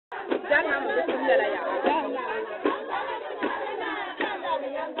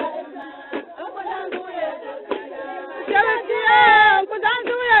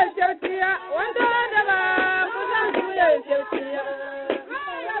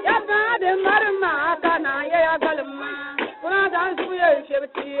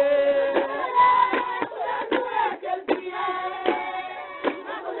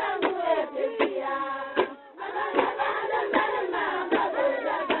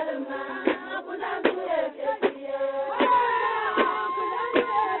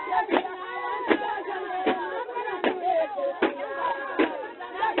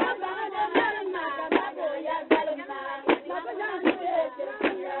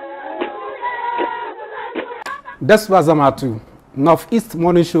Daswa zamatu North East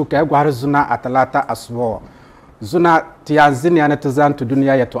Morning Show ka gwar zuna atalata aswo zuna tiyanzini ya netazan to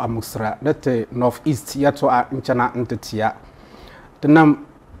duniya yato amusra date North East yato a nchana ntatiya tunam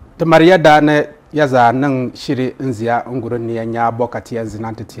tamariya da ne yaza nan shiri nziya ngurun ne nya bokati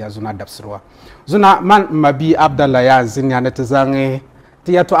yanzina ntatiya zuna dabsirwa zuna man mabi Abdallah ya nzini ya netazan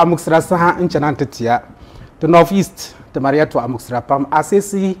tiyato amusra saha nchana ntatiya to North East tamariya to amusra pam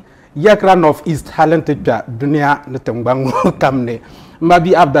asesi yakra North East halente pya dunia netengbangu kamne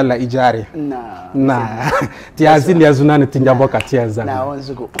mabi Abdallah ijare na tiazini yazuna netinjabo katiaza na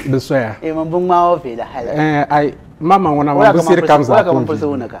wanzugo dusoya mambung ma ofe da hala ai mama wana mabusiri kamza wala kama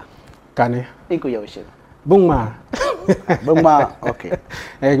poso unaka kane inku yawshe bungma okay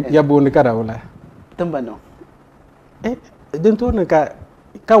yabu nikara wala tambano dento naka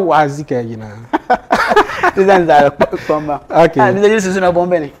ka wazi ka yina dizan zara kwamba okay ni da suna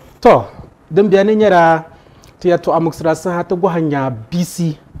bombe ne to dan biyanin yara tiyato amuksra sa hata hanya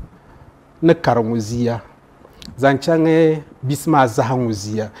bisi na karanguziya zanchan bisma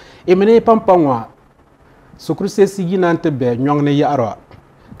zahanguziya emene pampanwa sukurse sigina nte be nyong ne yaro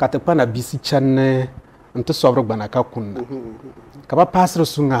katapana bisi channe nte sobro bana ka kunna kaba pasro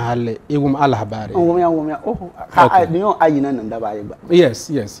sunga halle egum al habari ngomya ha niyo ayina nan da baye ba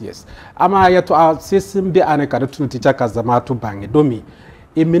yes ama yato a sesim be ane kada tunu tica ka zamatu bangi domi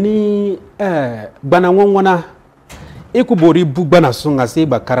emini bana ngongona iku bori bu bana sunga sai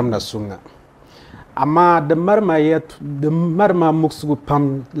ba karam na sunga amma da marma muksugu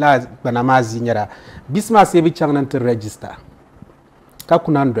pam la bana mazi nyara bisma sai bi changnan to register ka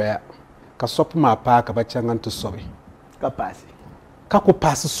kunan doya ka sop ma pa ka ba changan to sobe ka pasi ka ko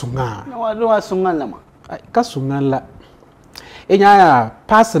pasi sunga wa sunga lama ka sunga la enya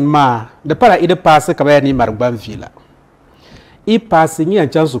pasin ma da para ida pasi ka ba ni marban vila I pasi ni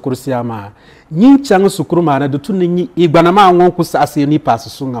anchan sukuru siyama nyi chang sukuru mana da tuni nyi igbana ma ngon ku sase ni pasi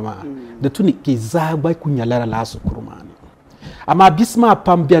sunga ma da tuni ke zagba kunyalara la sukuru mana ama bisma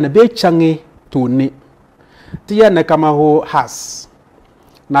pambia na be change tuni tiya na kama ho has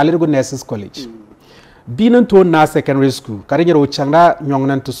na lirgo nurses college binan to na secondary school kare ro changda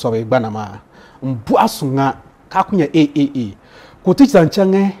nyongnan to sobe igbana ma mbu asunga ka kunya AAA ko ti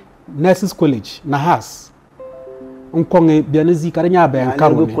change nurses college na has unkonge bianizi karanya bayan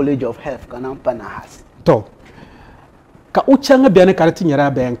karo ne college of health kana pana has to ka uchanga biani karati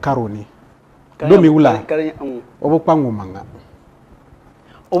nyara bayan karo ne do mi wula obukpangu manga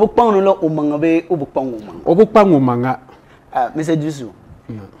obukpangu lo umanga be obukpangu manga Mr. Jusu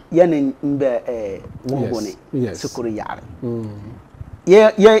yani mbe ngone sukuru yare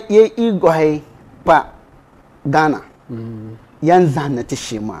ye igohe pa Ghana yan zana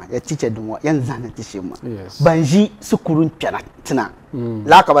tishima ya tice dunwa yan zana tishima banji sukurun tina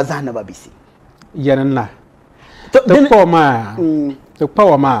la ka ba zana ba bisi yanna to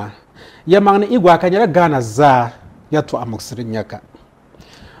power ma ya magna igwa kanyara Ghana za ya to amuksirin nyaka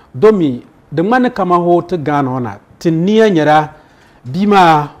domi da man kama ho ta Ghana wana tinniya nyara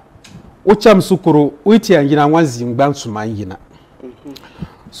bima ucham sukuru uiti yangina wanzi ngban suma yina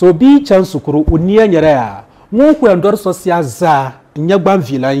so bi chan sukuru uniya nyara ya Moko yandor sosia za nyagban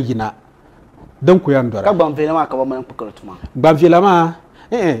vila yina don ko yandora ka ban vila ma ka ba man pukartuma ban vila ma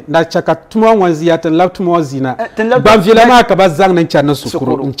na chaka tuma wanzi ya tan laptuma wazina ban vila ma ka ba zang nan chana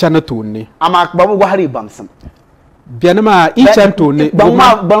sukuru nchana tonni ama ba bu hari bamsam bianama inchan tonni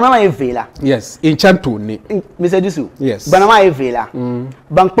ban ma e vila yes inchan tonni Mr. Disu yes ban ma e vila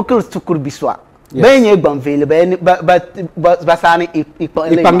ban pukar sukuru biswa benye ban vila ba sani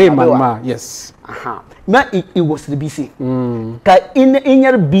ipande ma yes aha ma it was the BC ka in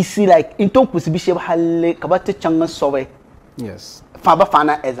your BC like in talk with BC halle ka ba ta changan sobe yes fa ba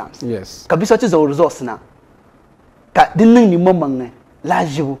fana exams yes ka bi so ti zo results na ka dinnin ni mamman la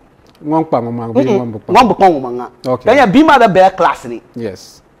jibu ngwan pa mamma bi ngwan bu kwa mamma okay dan ya bi ma da be class ni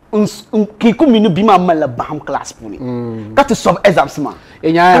yes ki ku minu bi ma mala baham class puni ka to sub exams ma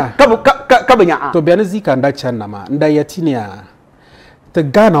enya ka banya to biana zika nda channa ma nda yatinia te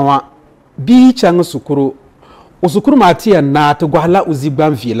gana wa bi chang sukuru usukuru matiya na te gwala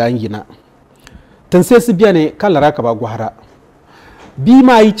uzigban vilan yina tansesi biane kalara ka ba gwara bi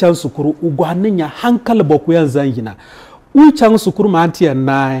ma yi chan sukuru ugwaninya hankal boku yan zangina u chan sukuru matiya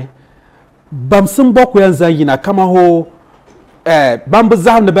na bamsin boku yan zangina kama ho bambu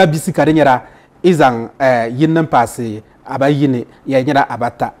zaham na ba bisi karinyara izan yinnan pase aba yini ya nyara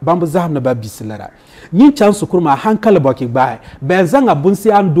abata bambu zaham na ba bisi lara nyin chan sukuru ma hankal boki ba ben zanga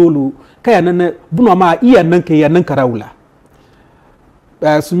bunsi an dolu kaya nan buno ma iya nan ke ya nan karawula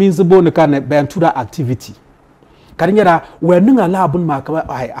sumin zubo ne kan ben tuda activity karinyara wenin ala bun ma ka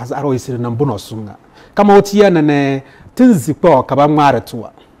ai azaro isir nan buno sunga kama otiya nan tinzi ko ka ba mare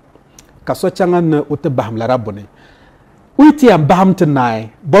tuwa ka so changan na uta baham la rabone uiti am baham tinai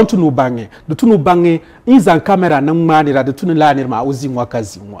bontu nu bange du tunu bange izan camera nan mani ra du tunu lanir ma uzi nwa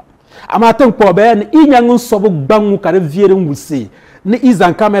kazinwa ama tan ko ben inyangun sobo gbanwu ka vierin wusi ni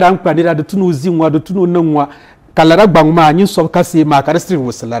izan camera an kwanira du tunu uzi nwa du tunu nanwa kalara gbangma nyin sob kasi ma ka restri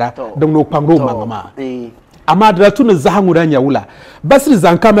wusilara don no kwangro mangama ama da tunu zahangura nyawula basri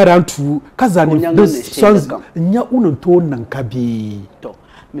zan camera antu kazani sons nya unun to nan kabi to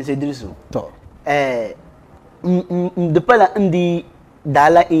monsieur Drisu to de pala ndi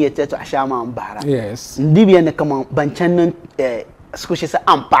dala in yete to ashama ambara yes ndi biya ne kaman bancan skushi sa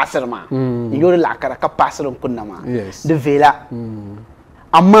an passer ma yoro la kara ka passer kunna ma yes de vela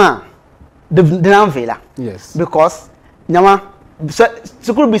amma de nan vela yes because nyama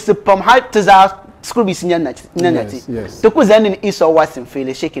sukuru bi se pam ha tza sukuru bi sinya nanati to ku zanin iso wasin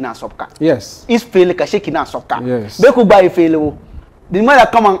fele sheki na sopka yes is fele ka sheki na sopka yes be ku ba fele wo di mala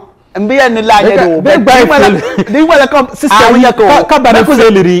kaman mbiya ni laje do di mala kam system ya ko ka ba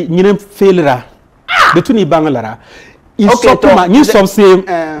feleri nyine felera de tuni bangalara isopma ni sobse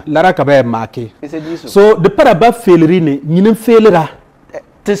lara ka ba make so de para ba feleri ne nyine felera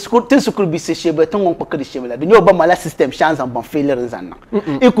te sukul bi se shebe ton ngon pakari shebe la de nyoba mala system chance en bon feleri zanna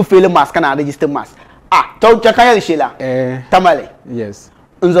e ku fele mas kana register mas to chakaya shela tamale yes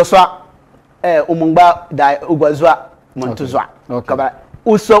nzo swa umungba da ugwazwa montuzwa kaba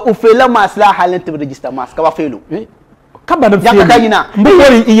uso ufela masla halin te register mas kaba felo kaba na felo yakakanyina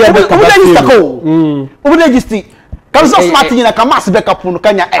mbori iya da kaba register ko u register kam so smart nyina kamas be kapunu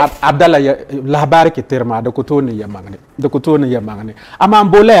kanya f abdalla ya labari ke terma da kutoni ya magne da kutoni ya magne ama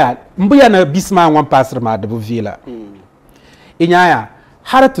mbolea mbuya na bisma wan passer ma da buvila inyaya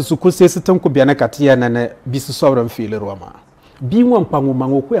haratu su kuse su tanku biana katiya na bisu sobran fili roma bi wan pangu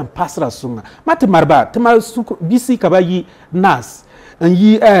mango ko yan pasra sunga mate marba tama su bisi kabayi nas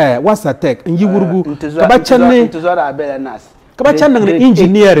yi wasatek yi wurgu kaba channe tuzara abela nas kaba channe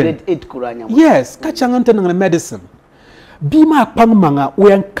engineering yes ka changante na medicine bi ma kpang manga o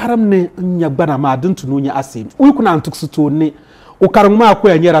yan karam ne nya gbana ma duntunu nya asim o kuna antuksu to ne o karam ma ko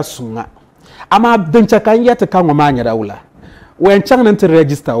yan yara sunga ama dancha kan yata kan ma nya daula o yan chang nan te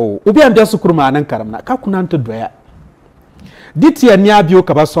register o bi an da su kurma nan karam na ka kuna nto doya ditia nya bi o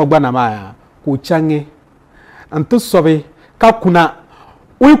kaba so gbana ma ya ko change antu sobe ka kuna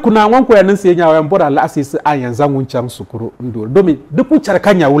o kuna wan ko yan se nya o yan bora la asisi an yan zangun chang sukuru ndo domi dupu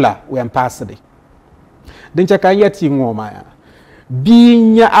charkanya wula o yan pasde dincha kan yati ngoma ya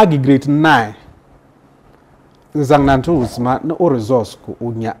binya aggregate 9 nzangnan to usma na o resource ko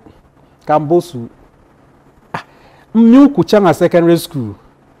unya kambosu mnyu ku changa secondary school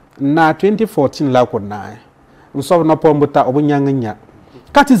na 2014 la ko na nso na pombuta obunyanganya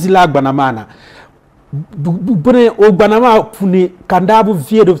kati zila gbana mana bune o gbana ma puni kandabu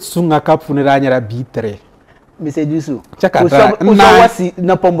viedo sunga ka puni ranyara bitre Mr. Drisu wasi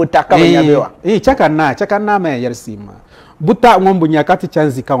na pombuta kama nyabewa chaka na me yersima buta ngombu nyakati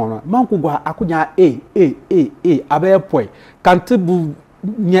chanzi kama manku gwa akunya abe poi kanti bu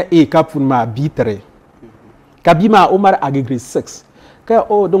nya kapun ma bitre kabima Omar agigri 6 ka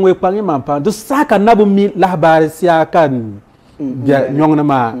o don we pangi mampa do saka nabu mi lahbar sia kan bia nyongna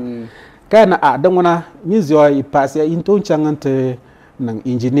ma kana don wana nyizyo ipasi into changante nang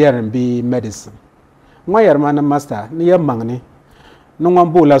engineering bi medicine ngwayar mana master ni yamangni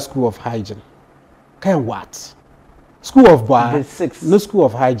nongwambola school of hygiene kay what school of boy no school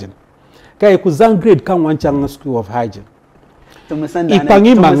of hygiene kay ku zan grade kan wancan school of hygiene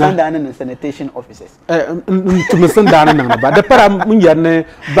tumusanda na sanitation officers tumusanda na ba da para mun yanne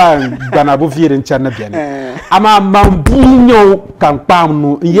ba bana bu virin chan na biane ama mambinyo kan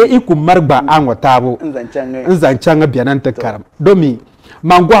pamnu ye iku marba anwa tabo nzanchanga bianan ta karam domi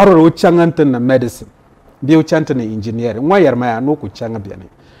mangwaro ro changanta na medicine biu chanta na engineering wayar ma no ku changa biane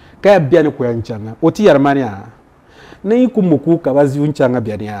ka biani ko yanchanga oti yarmania na yiku muku ka bazi unchanga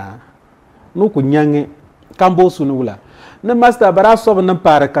biania no ku nyange kambo sunula na master bara sob nan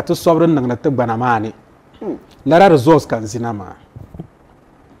para ka to sobran nan ta bana mani lara resource kan zinama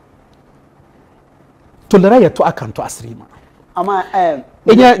to lara ya to akan to asrima ama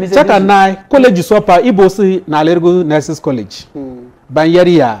enya chaka nai college sopa ibosi na lergo nurses college ban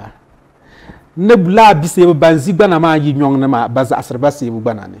yariya ne bla bise banzi bana ma yi nyong na ma baza asrba se bu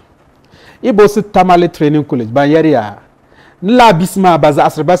bana ne ibosi tamale training college ban yariya la bisma baza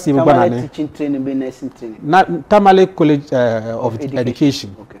asrba se bu bana ne teaching training be nursing training na tamale college of education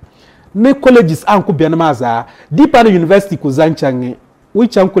okay ne colleges an ku bian maza dipa university ku zanchange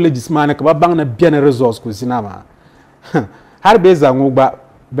which an colleges man ka bang na bian resource ku sinama har be zangu ba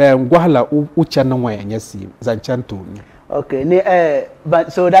be ngwala u channa waya nyasi zanchanto ni okay ne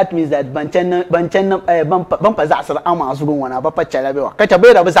so that means that banchan ban za asra ama azugun wana ba pa chala be wa ka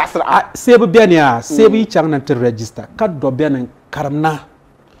be da ba za asra se bu bian ya se bu chang na te register ka do bian karamna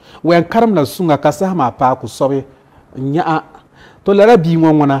wen karamna sunga ka sa ma pa ku sobe nya to lara bi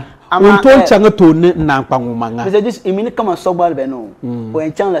ngwana on ton changa to ne na kwangu manga mais dis imini kama sobal be no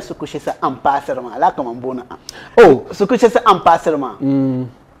wen chang la suku shesa en passerma la kama bona oh suku shesa en passerma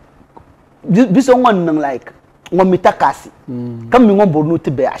biso ngon nang like ngom mitakasi kam mi ngom bornu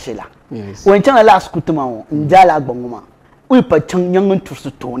te be ashela wen chang la suku tuma o njala gbanguma ui pa chang nyang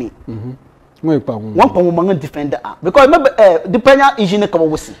tursu toni ngoi kwangu wan kwangu manga defender because depenya ijine kama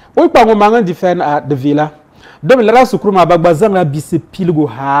wosi ui kwangu manga defend the villa domi lara sukruma bagba zanga bise pilgo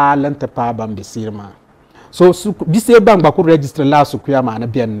halanta pa bambisirma so bise bangba ku register la sukya ma na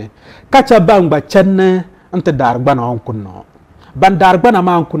bienne kacha bangba channe anta dargba na onkunno ban dargba na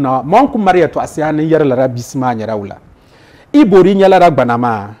ma onkunno ma onku mariya to asiane yara lara bisma nya rawla ibori nya lara gba na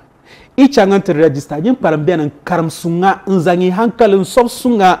ma ichanganta register yin parambian karam sunga nzangi hankalin sob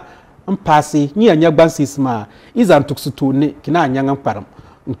sunga mpasi ni anya gbansisma izan tuksutune kina anya param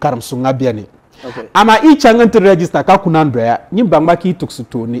karam sunga biane okay ama ichangant register ka kunando ya nyimbangba ki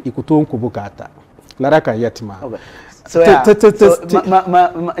tuksuto ni ikuto nkubukata laraka yatima okay so yeah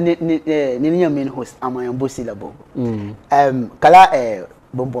ni main host ama yambosi labo kala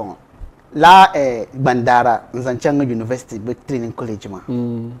bonbon la bandara nzanchanga university be training college ma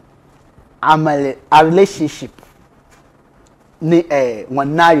amale a relationship ni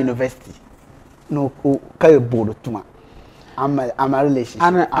wana university no ka bodo tuma ama relationship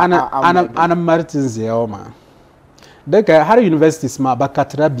ana Martin Zeoma daga har universities ma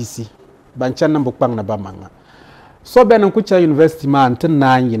bakatra bisi banchan nan bukpang na bamanga so benan kucha university ma antin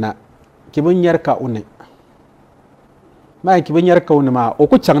na yina kibun yarka une ma kibun yarka une ma o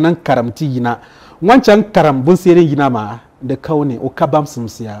kuchan nan karamti yina wancan karam bun sere yina ma da kaune o kabam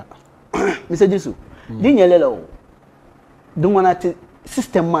sumsiya Mr. Jisu din yelelo dun wana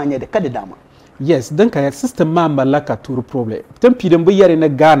system ma nya da kada dama yes dan ka system ma malaka turu problem tan pidin bu yare na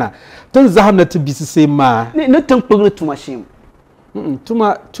Ghana tan zahamna ta bisi sai ma ne tan pugre tuma shim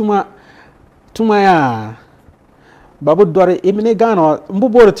tuma ya babu dore imine Ghana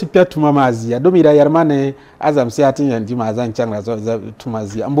mbubore tipya tuma mazia domi da yarma ne azam sai atin yandi ma zan can tuma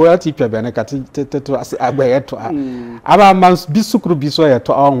zia mbora tipya bane ka to agbaye to aba man bisukuru biso ya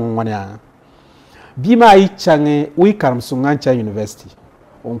to awon wani bi ma yi change wi karam sungancha university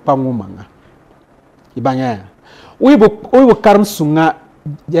on pangu manga ibanya we karam sunga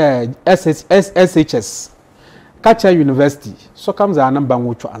SHS Kacha University so comes a number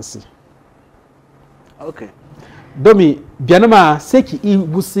wucho ansi okay domi bianama seki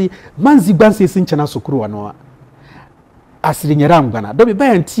ibusi manzi banse sinchana sukuru wanoa asiri nyera ngana domi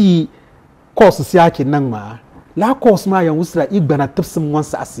bayanti course si ake nan ma la course ma yan usra igbana tafsim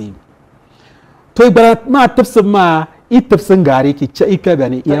wansa asi to igbana ma tafsim ma itafsin gare ki cha ika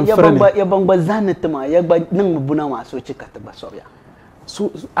bani yan frane ya bangba zanata ma ya ba nan buna ma so cika ta ba soya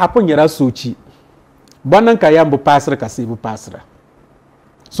su apon yara soci banan ka yambu pasra ka sibu pasra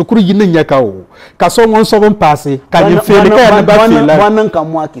sukuru yinin ya kawo ka so won so bon passe ka yin fele ka ya ba fele banan ka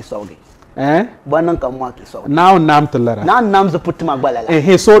mu aki sauge banan ka mu aki sauge now nam tlara na nam za putuma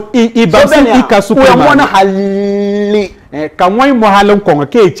gbalala so i ba sin i ka sukuru ma wona halli ka moy mo halon ko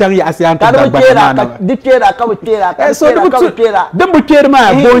ke chan ya asian ta ba na dikera ka butera ka so dan butera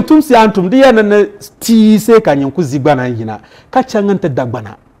ma bo tum si antum di yana na ti se ka nyin ku zigba na hina ka chan ta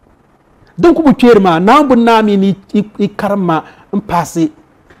dagbana don ku butera ma na bun na mi ni i karma in passe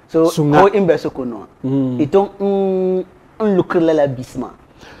so ko imbe sukuno iton lukula la bisma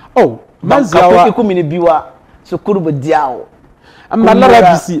oh mazawa ka ko mini biwa sukuru bu diawo amma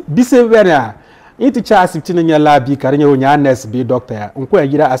la bisi bena iti cha asibiti na labi karinya wonya nurse be doctor ya nko ya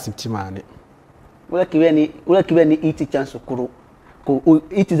gira asibiti mane wala kibeni iti chan sukuru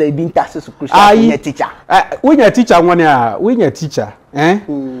it is a being taxes to teacher. When your teacher when your teacher,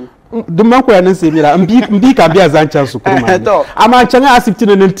 the man ko yanan se mira mbi ka bia zancha su kuma ama changa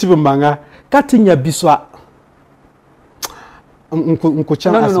asiptino ntibu manga katinya biswa nko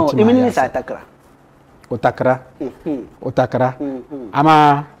changa asiptino no imini sa otakra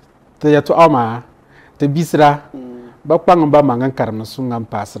ama te yato ama te bisra ba kwang ba manga karna sungam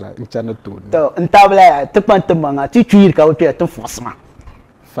pasra nchana to ntabla ya te pante manga ti chuir ka ote te forcement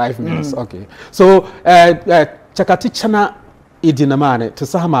 5 minutes okay so chakati chana idina mane te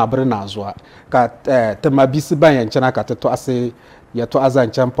sahama abrina zuwa ka te mabisi bayan chana ka te to ase ya to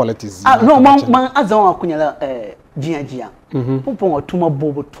azan chan politics no man azan akunyala jiya pompon otuma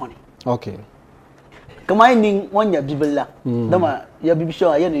bobo 20 okay kama ni wanya bibilla dama ya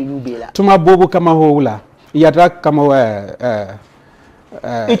bibisho ya ne yubela tuma bobo kama houla ya dra kama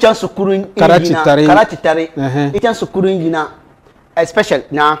ichan sukurun karati tare ichan sukurun yina especially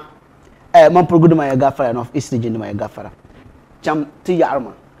na man progudu ma ya gafara of east region ma ya gafara cham ti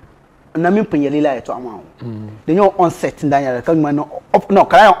yarma na min punyeli la to amawo de nyo on set ndanya ka ma no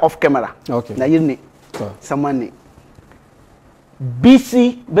kala off camera okay na yirni samani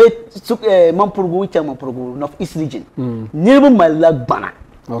BC be man progu cham man progu of east region nirbu malagbana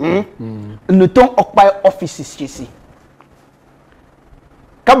okay no ton occupy offices chesi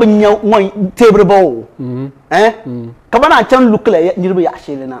kabanya won table ball kabana chan lukle nirbu ya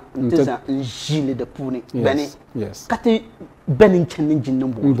shelena ntisa njile de puni beni yes kati benin chenin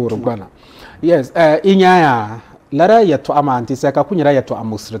jinnin mburu bana yes inyaya lara ya to amanti sai ka kunyira ya to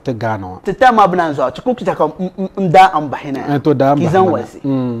amusrete gano tata bana zo ci ko kita ka nda ambahina to da kizan wasi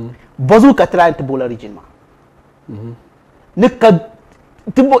bozu ka try to bola region ma nika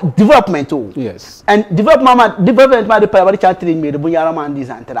development yes and development ma de pa cha train me de bunyara ma ndi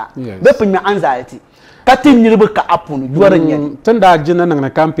santra be pin me anxiety katin nyirbu ka apunu juwaran yan tunda jinna na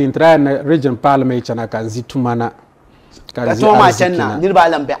campaign try na region parliament chana kan zitumana ka to ma channa nyirba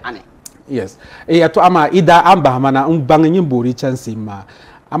lambe ane yes ya to ama ida amba mana mbangin bori chansi ma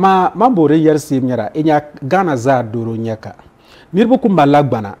ama mambore yar simnyara enya Ghana za doro nyaka nirbu kumbala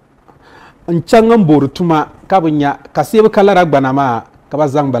gbana nchangan bor tuma kabunya kasebe kalara gbana ma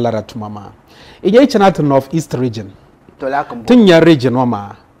kabazang balara tuma ma enya ichana to north east region to la kam tinya region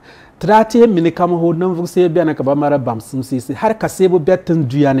ma trate mini kam ho nan vugse bia na kaba mara bamsim sisi har kasebe betten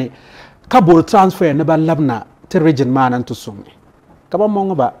duyane kabor transfer ne ba labna te region ma nan to sumi kaba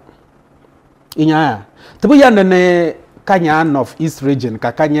mongo ba inya tibu yanda ne kanya north east region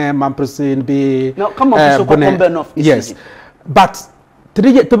ka kanya mampresen be no come on so ko north east yes region. But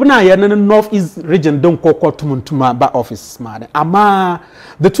tibuna ya na north east region don kokko tumuntuma ba office ma ama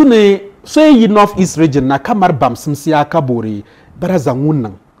the tune so yi north east region na kamar bamsim siya kabori baraza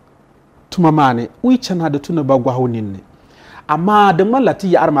ngunnan tuma mane wi chana da tune ba gwa honin ne amma da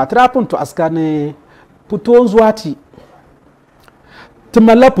mallati ya arma trapun to askane puto zwati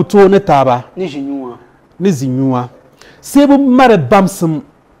tumala puto ne taba ni zinyuwa sebu mara bamsim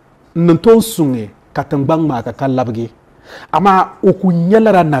nanton sunge katangbang ma ka kalabge ama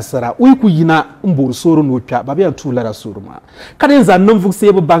okunyalara nasara uiku yina mbur soro no twa babia tulara suruma kadin zannan fu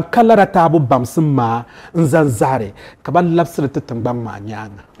sebu ban kalara tabu bamsim ma nzanzare kaban lapsira tatangbang ma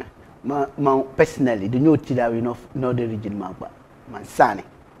nyanga ma personally the no tida we no the region ma ba man sane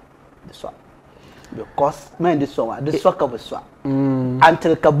the so because man the so ka so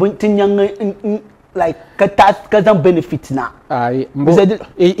until kabun tinyang like kazan benefit na ai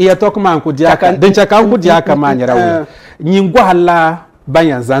ya to kuma ku diaka den chaka ku diaka manyara we nyingwa hala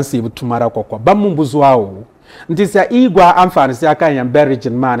banyan zansi butumara kokwa bamun buzuwawo ntisa igwa amfani sia kan yan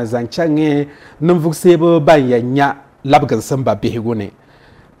berigin man zanchange numvuksebo banyanya labgan samba behigune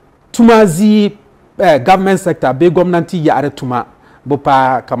tumazi government sector be gwamnati ya are tuma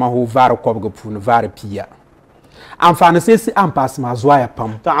bopa kama ho var kobgo pun var pia amfani sesi ampas ma zuwa ya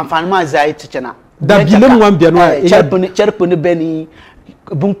pam to amfani ma zai tichana da bilim wan biano cherpuni beni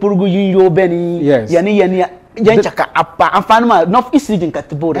bumpurgu yinyo beni yani yanchaka apa amfani ma north east region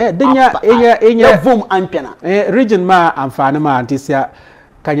katibore denya enya vom ampena region ma amfani ma antisia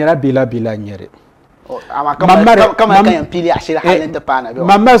kanyara bila nyere kama kan pili ashira halin ta pana be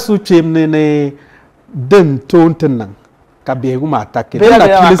mamma su chemne ne den tonten nan ka begu ma take da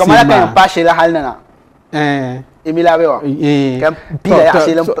pili kama kan pashira halina emila bewa kan pili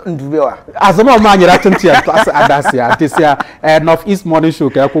ashira ndubewa azama ma nyira tantia to asa adasia antisia north east morning show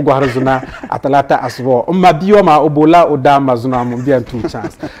ka ko gwarzuna atalata asbo umma biyo ma obola odama zuna mu bian two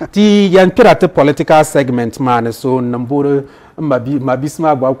chance ti yan pirate political segment man so namburu mabi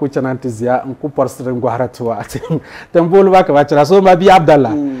sma gwa ko chanante zia nku porsre ngwara tuwa tambolo ba ka bachara so mabi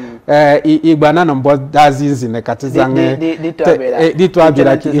Abdallah igbana no mbo dazinzi ne katizange di to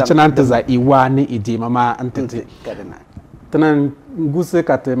abira ki chanante za iwani idi mama antete tanan nguse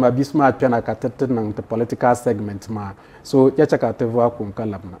kate mabi sma piana katete nan the political segment ma so ya chaka te voa kum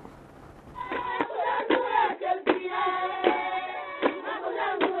kalabna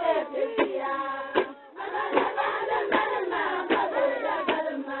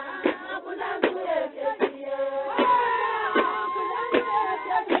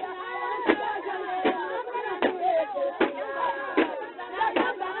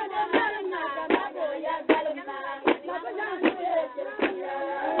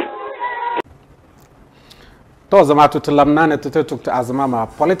to zama tutulamna ne tututukta azama ma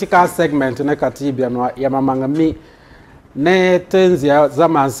political segment ne katibia no yamamangami ne tenzia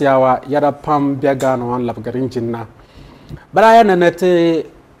zaman siawa yada pam biaga no an labgarin jinna baraya na nete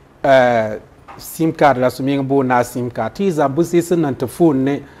sim card la suming bo na sim card tiza busi sinan te phone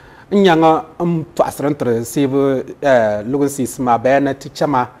ne nyanga to asrantre save lugun sisma bana ti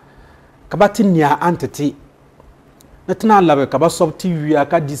chama kabatin ya antati natna labe kabasob ti wiya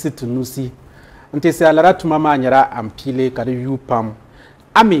ka disitunusi nte se alara tuma ma nyara ampile kare yupam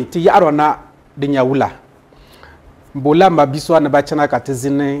ami ti yaro na dinya wula bola ma biswa na bachana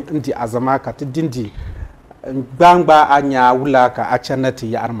katizine ndi azama katidindi gbangba anya wula ka achana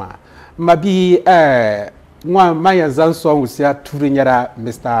ti yarma mabi nwa maya zanso usia turi nyara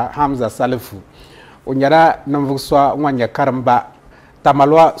Mr. Hamza Salifu onyara namvuswa nwanya karamba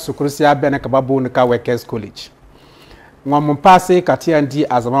tamalwa sukursia bene kababu nika Workers College Mwampase katia ndi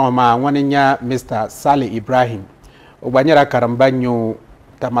azama mama wanenya Mr. Saleh Ibrahim ubanyera karambanyo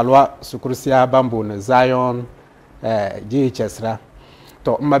tamalwa sukursia bambu na Zion GHS ra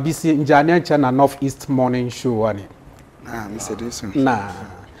to mabisi njane na North East Morning Show wani Mr. Dixon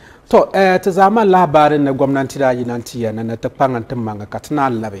to tazama labarin na gwamnati da yinantiya na tapangan tamanga katna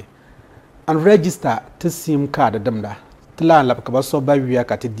labe an register to sim card damda tla lab ka baso ba wiya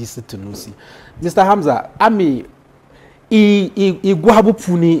ka disitunusi Mr. Hamza ami I gwabu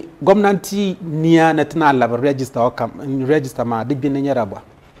puni gwamnati niya na tana labar register wakam register ma digbi na nyarabwa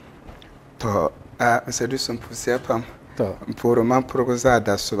to Mr. Dixon pusia pam to mporo man progoza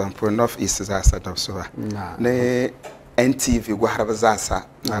da suba mporo North East za sa da suba ne NTV gwaraba za sa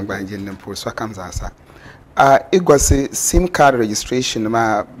na gbanjin nan mporo so kam za sa igwase sim card registration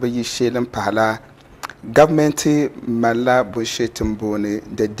ma bayi shelin pala government mala bushetin bone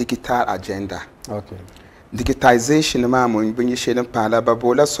the digital agenda okay digitization ma mun bin shelin pala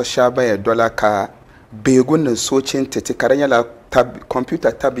babola so shaba ya dola ka begun socin tete karanya la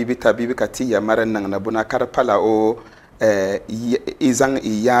computer tabibi ka ti ya maran nan na buna kar pala o izan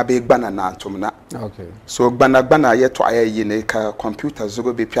iya be gbana na tumna okay so gbana ye to ayi ne ka computer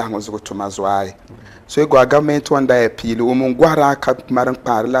zugo be pya zugo tuma zuai so go government wanda ya pili o mun gwara ka maran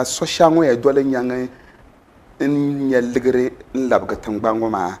parla so shanwo ya dola nyanga in ya ligre labga tangbango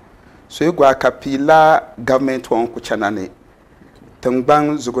ma so igwa kapila government won ku chanane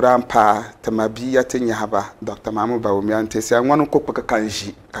tangban zuguran pa tamabiya tinya haba Dr. Mamu Bawumia ntesi anwanu kokpa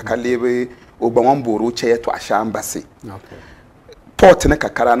kanji kakalebe obawon boru che to ashambase okay port ne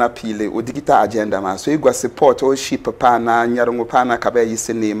kakara na pile o digital agenda ma so igwa support o ship pa na nyarungu pa na kabe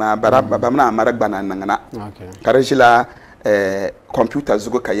yisine ma baraba na maragba na nangana okay karajila computer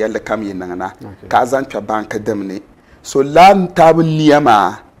zugo kayelle kam yinangana kazantwa bank demne so lan tabun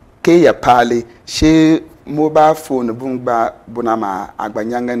niyama ke ya pale she mobile phone bungba bunama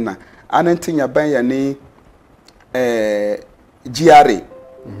agbanyangan na anantinya banya ni GRA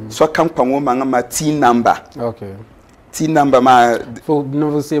so kan kwanwo ma T number okay T number ma fo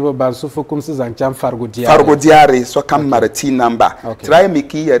no se ba so fo comme ça en fargo diare so kan mara T number try me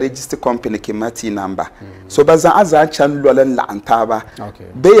ki ya register company ke ma T number so bazan aza chan lolan la antaba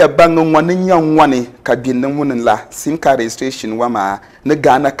be ya bangin wani yan wani ka binnin munin la sim card registration wa ma na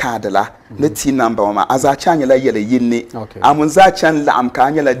Ghana card la na T number wa ma aza chan la yele yinne amun za chan la am ka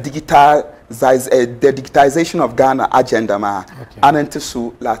la digital the digitization of Ghana agenda ma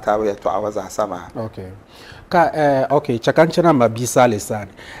anantisu la tawo ya to awaza sama okay ka okay chakanchana mabi Sale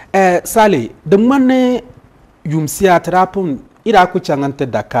sani Sale de manne yumsia trapun ira ku changante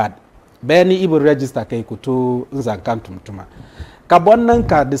Dakar beni ibu register kai kuto nzankantum tuma ka bonnan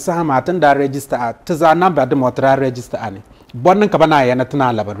ka de sama tan da register ta za number de motra register ani bonnan ka bana yana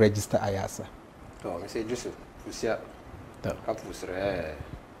tana labar register ayasa to me say Joseph fusia ka fusre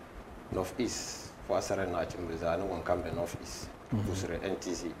North East for asara na chimbiza no wan kambe North East fusre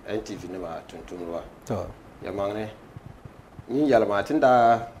NTV ne ba tuntunwa to ya mangne ni yalma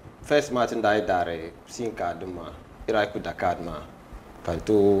tinda first martin da dare sin ka duma ira ku Dakar ma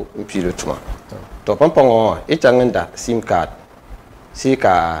panto mpilo tuma to pampango itangenda sim card si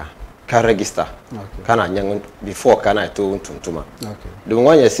ka register kana nyang before kana to tuntuma dum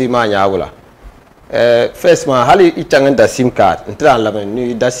wanya si ma nyawula first ma hali itangenda sim card ntira laban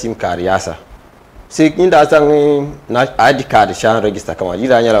ni da sim card yasa si inda sang na ID card shan register kama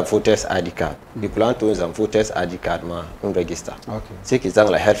yira nyala voters ID card bikulan to zam voters ID card ma register si ki zang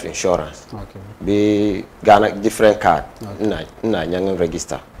la health insurance be gana different card na nyang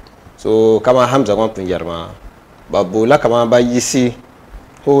register so kama hamza gon pinjar ma babula kama ba yisi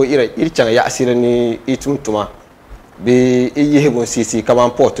ho ira changa ya asira ni itumtuma be yihebon sisi kama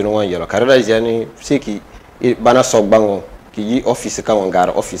port no wan yelo karara jani siki bana sogbango ki yi office kan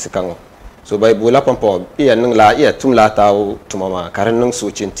ngara office kan so bay bula pompo iya nung la iya tumla taw tumama karan nung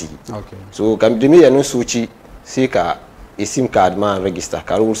sucinti so kam dimi ya nung suci sika sim card ma register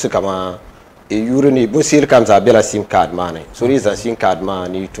karu suka ma yuruni bun sir kam za bela sim card ma ne so reason sim card ma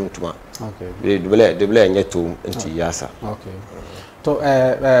ni tumtuma de bele nyetum nti yasa to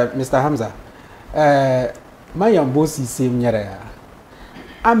Mr. Hamza mayam bosi sim nyere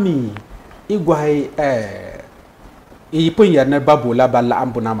ami igwai ipun yarne babula balla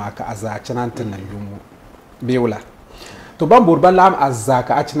ambuna maka aza chanantin na yumu bewla to bambur balla am azza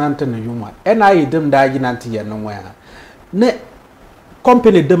ka chanantin na yuma ena yidim da ginanti yarne waya ne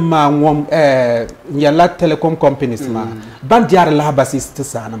company dim ma ngom yalla telecom companies ma ban diar la basis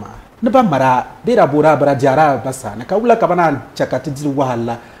tsana ma ne ba mara bira bura bara diara basana ka wula ka bana chakati di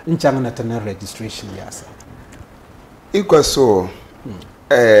wahala nchanga na tan registration yasa ikwaso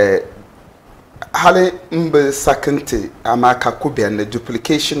hali mbe sakante amaka kubian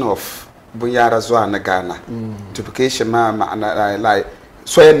duplication of bunyara zuwa na Ghana duplication ma ma'ana like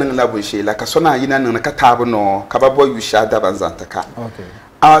soya nan la bunshi la ka sona yina nan ka tabu no ka babo yusha da banzanta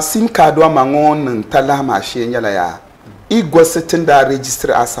ka sim card wa mangon tala ma she nyala ya igwa sitin da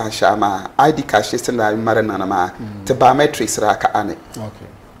register asa shama ID ka she sitin da marana na ma ta biometrics ra ka ane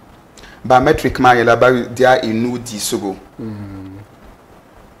biometric ma yala ba dia inu di sugo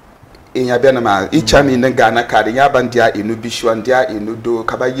inya bena ma ichami na Ghana kare ya ban dia inu bishwan dia inu do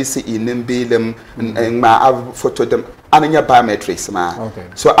kaba yisi inin belem ma av photo dem ananya biometrics ma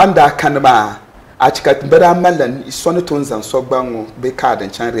so anda kan ma a cika bada mallan sonu tonzan so gbanwo be card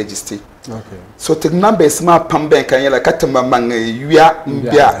and chan register so the numbers ma pamben kan yala katama man yuya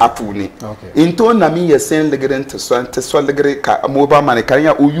mbia apuni into na mi yesen legren to so legre ka mobile man kan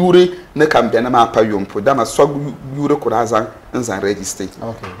ya uyure na kan bena ma pa yompo da ma so yure kurazan nzan register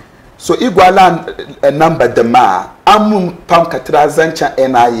so igwala number de ma amun pam katra zancha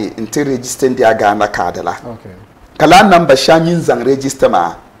NIA into register dia Ghana kadala kala number shanyin zan register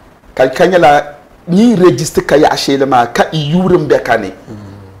ma kanyala ni register kaya ashele ma ka yurum bekane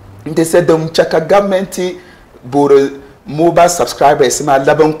inte se dum chaka government boro mobile subscribers ma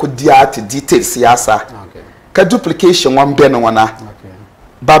laban ku diat details siyasa ka duplication wan ben wana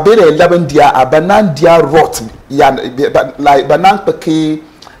babere laban dia abanan dia rot ya like banan peke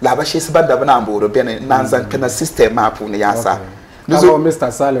la ba shesi banda bana boro ben nanzan kana system map ne yasa Nuzo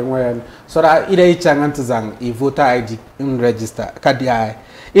Mr. Salim when so that ide changantu zang I voter ID in register kadia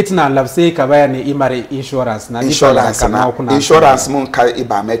itna labse kabaya ni imare insurance na insurance mun ka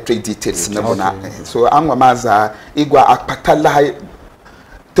biometric details na bona so anwa maza igwa akpatala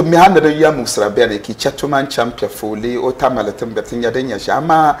to mi handa ya musra bene ki chatuman champion foli o tamalatin betin ya danya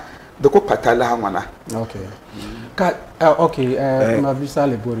shama da ko patala hanwana ka ma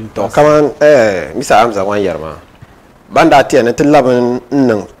bisale bori to kaman Mr. Hamza wan yarma banda tiya na tilaban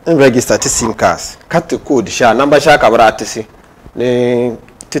nan in register ti sim cards kat code sha number sha kabara tisi ne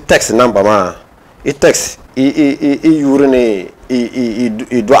ti text number ma i text i yuri ne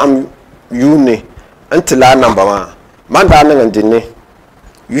i do am yune antila number ma banda nan dinne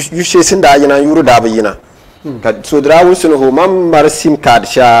you she sin da yana yuru da bayina ka so dra wusun ho mam mar sim card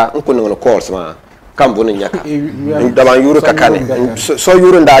sha in kun calls ma kan bunin yaka da man yuru kakane so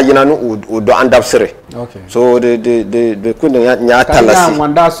yuru da yana no do andabsire so the kun nya talasi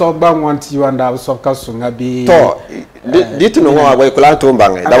wanda so ban wanti wanda so kasunga bi to ditu no wa boy kula to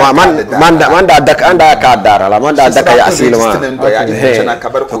bangai da manda dak anda ka dara la manda dak ya asili ma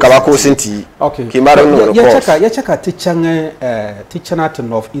to kaba ko sinti ki maro no ya chaka tichana to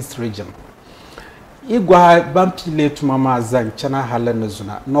North East region igwa bampile to mama zan chana halan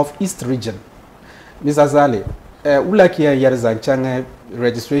zuna North East region Mr. Zale ulaki ya yar changa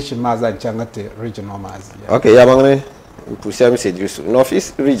registration ma changa te regional mazi ya bangne pusia mi sedrisu North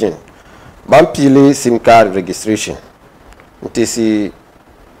East region bampile sim card registration ntisi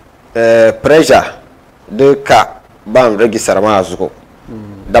pressure de ka ban register ma azuko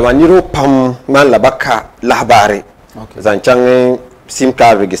da maniro pam man labaka labare zancang sim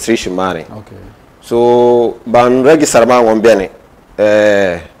card registration mane so ban register ma won bene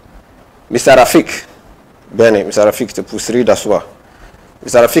Mr. Rafik bene Mr. Rafik te pusri da swa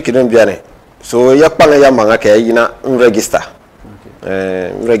Mr. Rafik don bene so ya panga ya manga ke yina register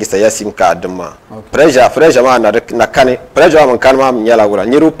register ya sim card ma pressure ma na kane pressure man kan ma nyala wala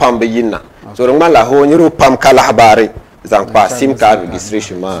nyiru pambe yinna so rong la ho nyiru pam kala habari zang pa sim card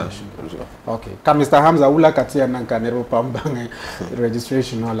registration ma okay kam Mr. Hamza wula katia nan kan nyiru pam bang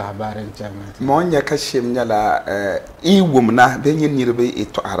registration wala habari chama mo nya ka shem nyala I wumna be nyin nirbe e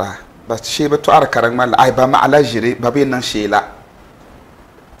to ara ba shebe to ara karang mal ay ba ma ala jire ba be nan shela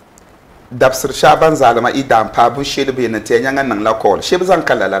dabsir shaban zalama idan pa bu shele be nan te nyanga nan la call shebe zan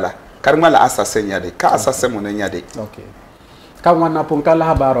kala lala karang mal assassin ya de ka assassin mun nya de okay kan wannan pun kala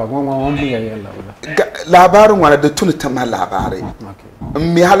habaro ngon mu yalla labarin wala da tuni ta ma labarai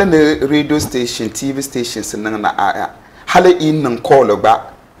mi hala ne radio station TV stations nan na aya hala in nan call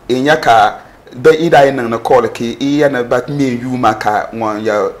ba in yaka da ida yin nan na call ke iya na ba me yuma ka won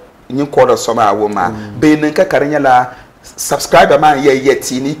ya yin call so ma wo ma be nan ka karanya la subscriber man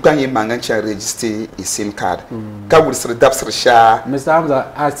yeti ni kwan yin mangan cha register sim card ka wursir dabsir sha Mr. Hamza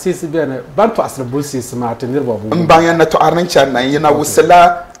assist be na ban to asir bulsi smart ni babu mban na to arnan cha nan yana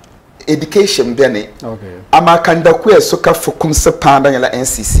wusala education bene ama kanda kuya suka fukum se panda yala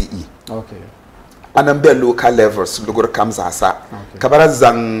NCCE anan be local levels lugur kamza kabara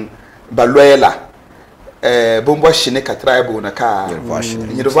zang baloyela bombo shine ka tribe na ka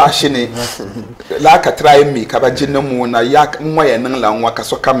nyirvashine la ka tribe mi ka ba jinna mu na ya nwa nan la nwa ka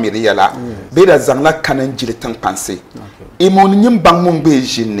so kamiri yala be da zang la kanan jilitan panse imon nyim bang mun be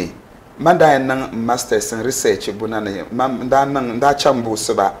jinne manda nan masters in research bunane nan da chambu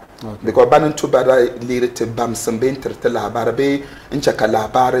suba because banan to bada lirite bam sambe interte labar be incha ka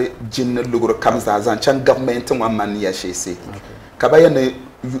labar jin lugur kamza zan chan government wan man ya shese ka bayane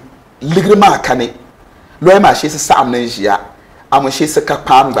ligrima kane loy ma shese sa amnan jiya am shese ka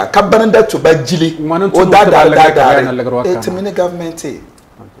pamba ka banan da to ba jili o da timini government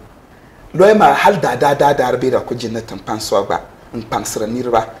loy ma hal da be da ku jinnatin panso ba in pansra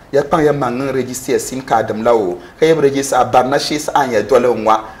nirba ya pan ya mangin register sim card dam lawo kay register barna shis an ya dole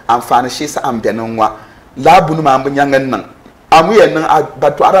nwa amfani shis an benin nwa labunu ma mun yangan nan amu ya nan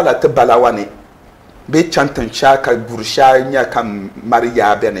batu arala ta balawane be chantan chaka bursha nya kan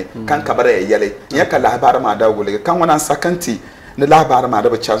mariya bene kan kabara ya yale nya ka labar ma da gule kan wannan sakanti na labar ma da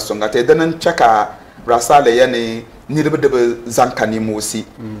ba chanson ga te danan chaka rasale yani nirbe de zankani mosi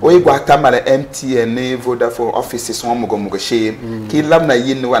o igwata mala MTN Vodafone offices on mugo she ki lamna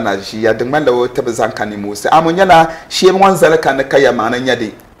yin wana jiya de mala o te zankani mosi amunyala she mon zala kan kaya mana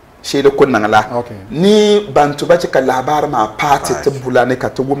nyade she de kunnan la ni bantu ba cika labar ma party te bulane ka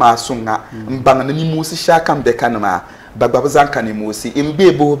to ma sunga mbang ni mosi shakam be kanma bagba zankani mosi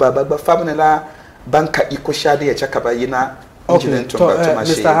imbe bo bagba famne la banka iko shade ya chaka bayina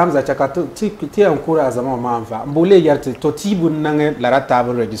Mr. Hamza chakatu ti ankura azama manfa mbole yarte to tibu nange lara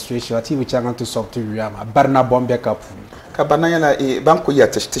table registration tibu changa to software ma barna bombe kapu ka bananya banku ya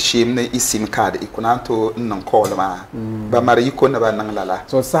tashim ne sim card ikunanto nan call ma ba mari iko na ba nan lala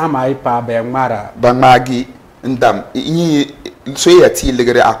so sama ai pa ba mara ba magi ndam yi so ya ti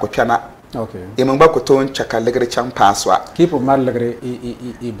ligere akopyana e mun ba ko to chaka ligere cham paswa kipu mar ligere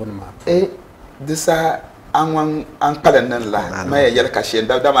i bunma disa an palan nan la ma ya yel ka shen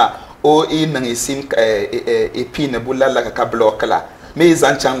dama o nan sim pin bulala ka block la me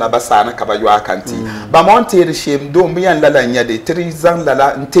zan chan la basana ka ba yo akanti ba monte de shem do mi yan lala nya de tri zan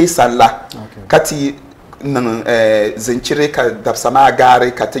lala nte salla kati nan zincire ka dabsama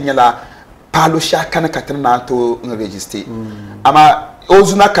gare ka tinyala palo sha kana ka tinna to register ama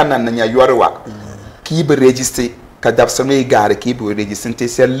ozuna kana nan ya yorwa ki be register ka dabsame gare ki bu register te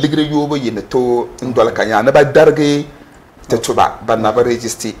sel ligre yobo yine to ndol kanya na ba darge te tuba banna ba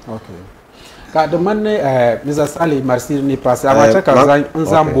register ka de manne Mr. Sali Marsir ni passe ama chaka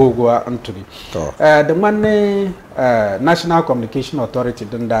zan bogwa anturi de manne National Communication Authority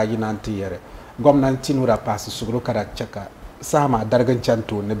din da yinanti yare gwamnati nura passe sugro kada chaka sama dargan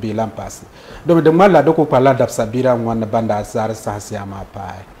chanto ne bilan passe do de malla do ko pala dabsa bira wan banda zar sahsiya ma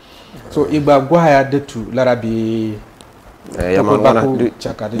pai so iba gwaya de tu larabi ya mangana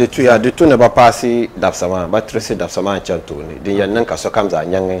de tu ya de tu ne ba pasi dabsama ba trese dabsama chanto ne din yan nan ka so kamza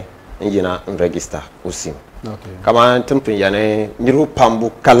nyange ngina register usim kama tumpin yane niru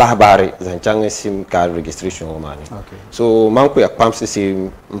pambu kala bare zanchange sim card registration o mani so manku ya pamsi sim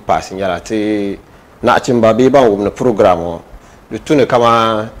mpasi nyala te na chimba be ba wo na program o de tu ne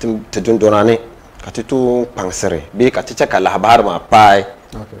kama te dondonane katitu pangsere be katicha kala bar ma pai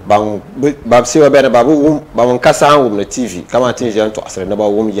bab siwa bena babu babun kasa wum na TV kama tin jan to asre na ba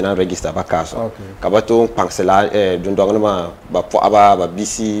wum yina register ba kaso ka ba to pangsela dundong ma ba po aba ba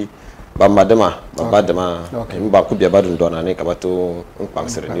BC ba madama ba badama ba ku biya ba dundona ne ka ba to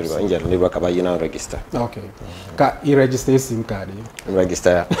pangsere ni ba injal ni ba ka ba yina register ka I register sim card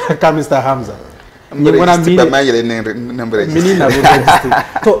register ka Mr. Hamza ni wana mini na register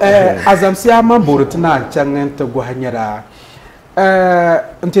to azam sia mamburu tana changen to go hanyara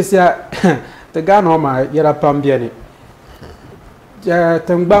ntisia te gano ma yara pambiani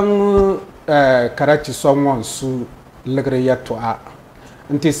tangbang karachi somon su lagre ya to a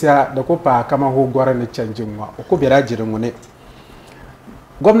ntisia da ko pa kama ho gwara ne canjin wa ko bira jirin ne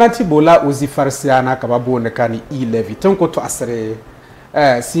gwamnati bola uzi farsiana ka babu ne kani e-levy tan ko to asre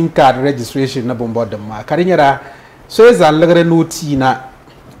sim card registration na bombo da ma karinyara so ya lagre noti na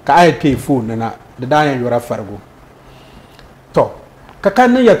ka ai pay phone na da dayan yura fargo to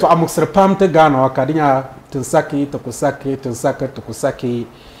kakan ya to amuksir pamte gano kadinya tinsaki to kusaki tinsaka to kusaki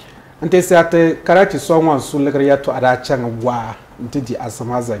ante sate karachi songwan sulgar ya to ada chan wa ntidi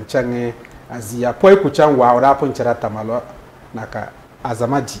azama zanchan azia poi ku chan wa ora pon chara tamalo naka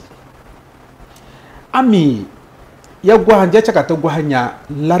azamaji ami ya gwa hanja chaka to gwa hanya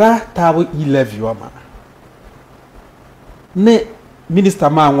lara tawo 11 wama ne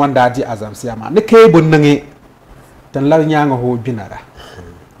minister ma wanda di azam siama ne kay bonnange tan lar nyanga ho binara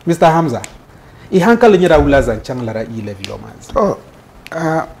Mr. Hamza I hankali nyira wula zanchan lara 11 wama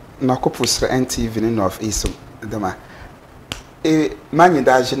na ko pusra NTV ni North East dama man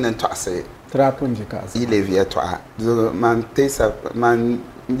da jin to ase trapun je ka ile to a man tesa man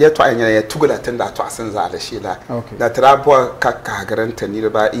ya to anya ya tugula tanda to asan za da shila da trabo ka garanta ni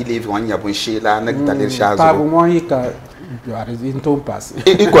ba ile wanya bun shila na dalir shazo tabu mo ka yare into pass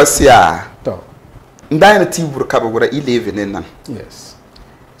ikosia to ndai tibur ka bugura ile nan yes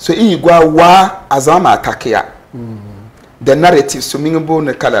so igwa wa azama atakia the narrative so mingbo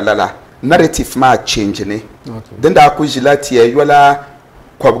ne kala lala narrative ma change ne den da ku jilati ya yola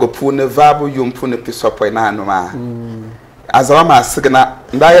kwabgo pune vabu yumpu ne pisopo na anu ma azama signa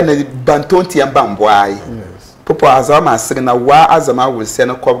ndaya ne bantonti ya bambwai popo azama signa wa azama wulse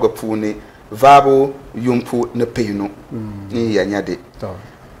na kwabgo pune vabu yumpu ne peyno ni ya nyade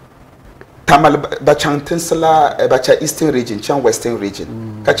tamal bachantin sala bacha eastern region chan western region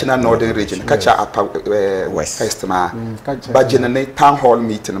kachina northern region kacha upper west ma bajina ne town hall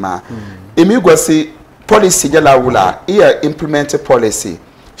meeting ma emigwasi policy yala wula iya implement policy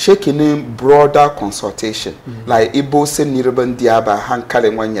shaking broader consultation like ibo se nirban diaba hankale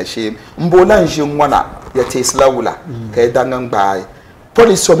wanya she mbola njin wana ya tesla wula kai dangan bai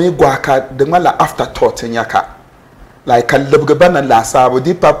policy me gwaka de mala afterthought nyaka like kalubga bana la sabo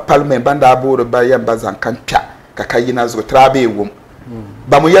di parliament banda boro ba yamba zankan pya kakayina zo trabe wum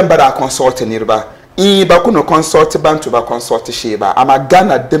ba mu yamba da consult nirba ba kuno consult bantu ba consult sheba ama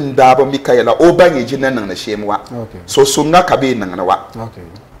Ghana dim da ba Mikaela obanye jinan nan na shemwa so sunga kabe nan na wa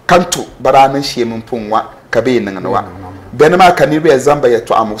kantu baranan shemun punwa kabe nan na wa benama kanirbe zamba ya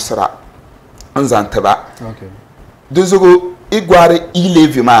to amusra an zanta ba duzugo igware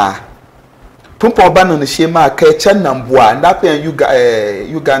ilevi ma pumpo bana na shema kai can nan buwa na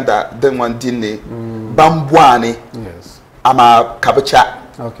fiyan Uganda den wandine bambwa ne ama kabacha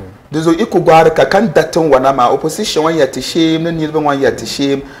duzo iku gwar ka kan datin wana ma opposition wan yati shem na nilben wan yati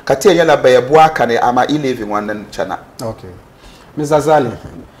shem ka te yala baya buwa ka ne ama 11 wannan chana Mr. Zali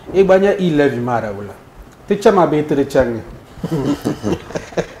igbanya 11 mara wala ticha ma be tere change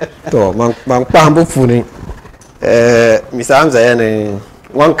to man pambo funi Mr. Hamza yana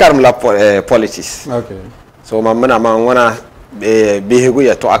wan karm la politics so man wana behegu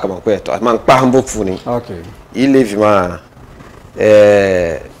ya to aka man ko to man pambo funi ile vima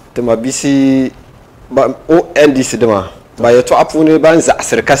to mabisi ba o NDC dema ba ya to apuni banza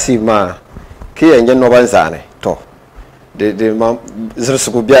asirkasi ma ke yangen no banza ne to de man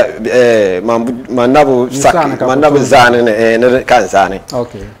zirsugo bia man nabu sak man nabu zane ne kan zane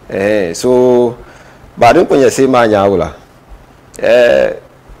so ba din kunya sai ma nyawula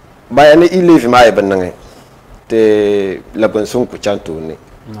bayani ilevi ma bannan te labon sun ku chanto ne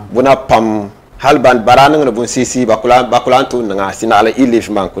buna pam halban baranan ne bun sisi bakulan to nga sina ala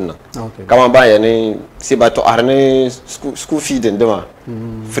ilevi man kunna kama bayani si ba to arne school feeding dama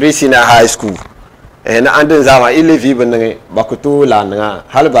free sina high school na andin zama ilevi bannan bakuto la nga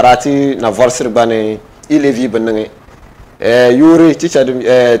hal barati na vorsir bane ilevi bannan yuri teacher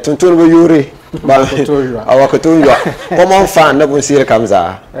tuntun bo yuri ba awakoto yo common fan na bun sir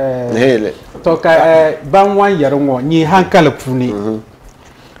kamza hele to ka ban wan yarwo ni hankala puni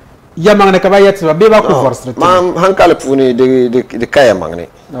ya magne ka ba yet ba be ba ko force mam hankal puni de kaya magne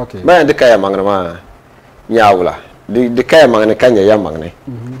okay ma de kaya magne ma nyaawla de kaya magne kanya ya magne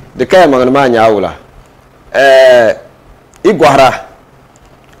de kaya magne ma nyaawla igwara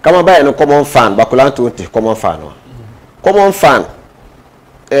kama ba no common fan ba kulanto nti common fan wa common fan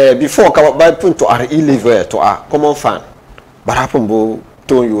before kama ba punto are level to a common fan barapon bo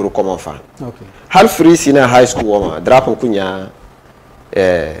to euro common fan okay hal free sina high school ma drapon kunya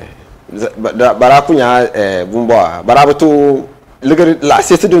barakunya bumbo barabato ligar la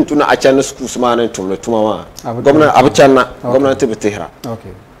setidun tuna a can school sumana tuma ma gwamnati abu canna gwamnati bitihra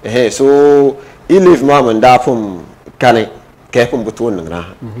okay so leave ma man dafum kane kefin butuwan nan na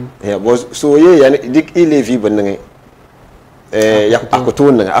so ye ya dik leave ban ya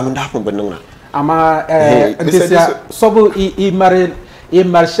akutuwan nan am dafum ban nan ama ndisia sobu i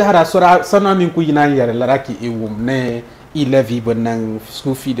mar shahra sura sana min ku yinan yar laraki e wum ne i levi ban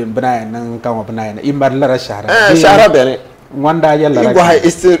school fee den bana nan kan bana i mar lara shahra shahra bene wanda yalla raki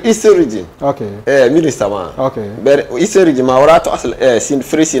igwa eastern region okay minister ma okay ber eastern region ma wara to asal sin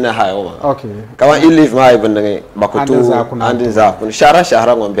free sina hayo ma okay kama i leave ma ban nan bakutu andin za kun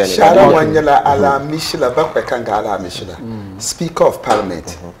shahra ngon bene shahra wanyala ala mishila bakwe kanga ala mishila speaker of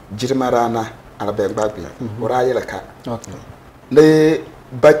parliament jirmarana ala begbabi wara yala ka okay ne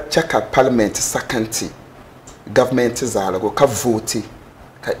bacca ka parliament sakanti government zalago ka vote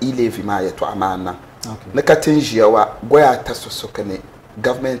ka ilevi ma yato amana ne ka tinjiyawa goya ta sosoka ne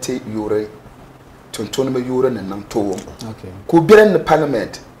government yure tuntun me yure nan to ko biran ne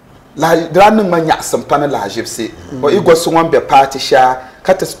parliament la dranin man ya sampana la jipsi o igo so wan be party sha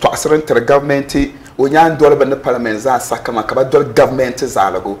ka ta to asran ter government o nyan dole ban ne parliament za saka ma ka ba dole government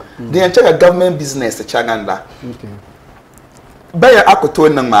zalago de yan ga government business chaganda baya akoto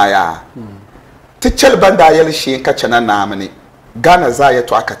nan maya tichel banda yel shi ka cana namani Ghana za ya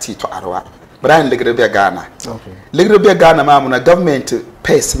to akati to arwa Brian Ligrebe Ghana Ligrebe Ghana ma muna government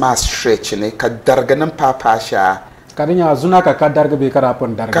pace ma stretch ne ka darganan papa sha kadinya zuna ka darga be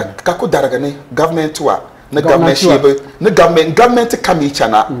karapon darga ka ku darga ne government wa na government shi be na government kami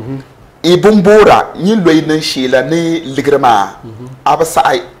cana ibumbura yin loyi nan shila ne ligrema abasa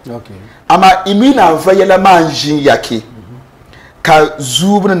ai ama imina vayela manjin yake ka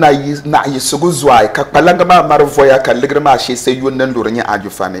zubna na yi sugu zuwa ka palanga ma marvoya ka ligrema shi sai yun nan lorin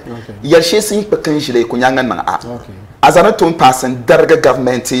ajufane yar shi sun pakan shi lai kunyangan nan a azana tun pasan darga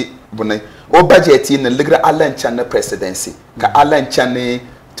government bunai o budget na ligra allan chan na presidency ka allan chan ne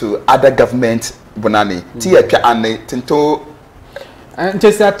to other government bunani ti ya pi anne tinto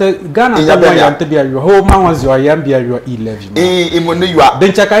Nchesate Ghana kwa yante biya yo ho manwazi wa yambia yo 11 imonu ywa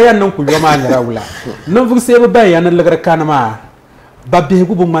den chakaya non ku yoma nyara wula non fu sebe ba yana lagra kana ma babbe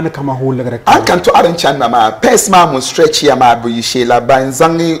gubu man kama ho lagra an kan to aran chan na ma pes ma mun stretch ya ma bu yishela ban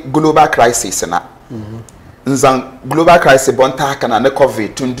zangi global crisis na nzang global crisis bonta kana na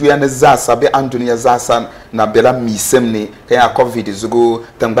covid tundu ya na za sabe an duniya za san na bela misem ne kaya covid zugo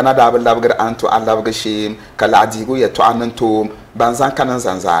tangbana da abin labgar anto Allah shi kala adigo ya to ananto banzan kanan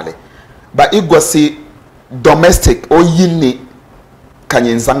zanzale ba igwasi domestic o yinne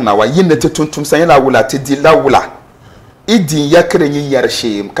kanyin zang na wa yinne tutuntum san yana wula ti dilla wula idin ya kiran yin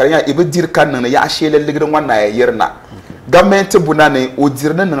yarshe karya ibi dirkan nan ya shele ligrin wannan ya yirna government bunane o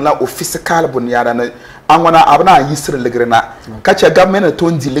dirnan nan la physical bun yara na an wana abna yi sir ligrina kace government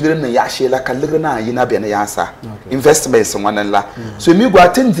to ndi ligrina ya shela kan ligrina yi na bene yasa investments wannan la so mi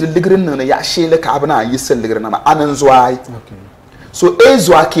gwatin dir ligrina na ya shela ka abna yi sir ligrina ma anan zuwa so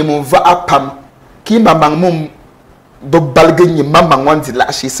ezwa ki mun va apam ki mamang mum do balgin yi mamang wandi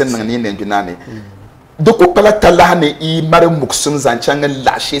la shi sen nan ne dunane do ko pala tala ne i mar muksum zanchanga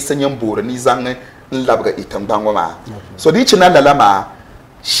la shi sen yan boro ni zan labga itam bangoma so di china lalama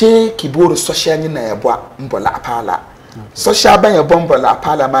she kiboro social ni na yabwa mbola apala social ban yabwa mbola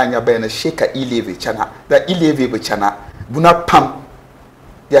apala ma nya bana she ka ileve chana da ileve be chana buna pam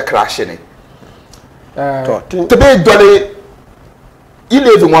ya crash ne to be dole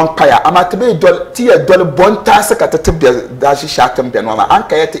ileve wan paya ama to be dole ti ya dole bonta saka ta tibya da shi shatan ben ma an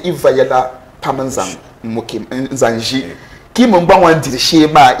kayata ivayela pamanzan mukim zanji ki mun ban wan dir she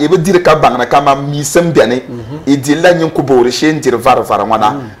ma e be dir ka bangna kama misem bene e dilla nyin ku bore she ndir var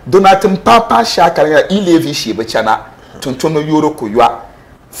wana donatin papa shakar ya ilevi she be chana tuntum yoro ku ywa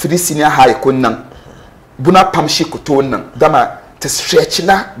frisinia hay kunnan buna pam shi ku tonnan dama ta stretch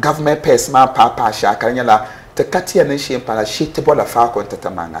na government pass ma papa shakar ya la ta katia ne she para she te bola fa ko ta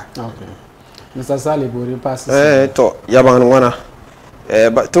tamanga Mr. Sali bore pass to yaban wana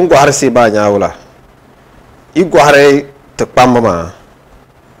tun go har sai ba nyawula igwa hare ta kpamba ma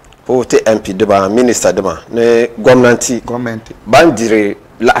po te MP de ba minister de ma ne gwamnati ban dire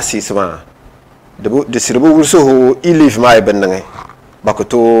la asisma de sirbu wulso ho ilif ma e bennange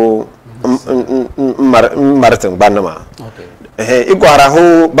bakoto martin banama igwara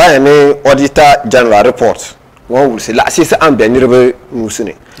ho bayane auditor general report won wulse la asisa an be nirbe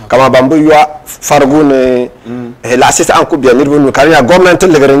musune kama bambu yuwa fargu ne la asisa an ku be nirbe nu kariya government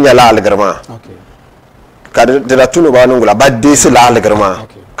legarin ya la legarma ka da tunu ba nungula ba desi la legarma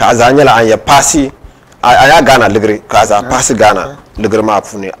ka zanya la an ya pasi aya gana legre ka za pasi gana legarma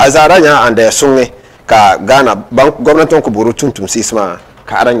fune azara nya ande sunge ka gana bank government ko buru tuntum sisma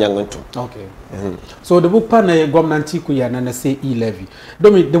ka aran yangantu so the book pan government ku ya na say e-levy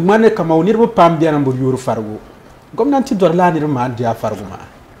domi de mane kama onir bo pam biana bo yuru fargo government dor la nir ma dia fargo ma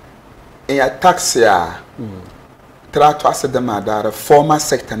ya tax ya trato asedama dara formal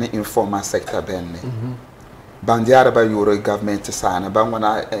sector ne informal sector benne bandiara ba yuru government sana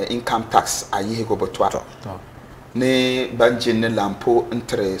bangwana income tax ayi go botwa ne banjin ne lampo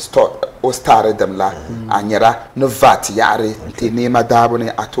entre store o stare demla anyara no vat yare te ne madabo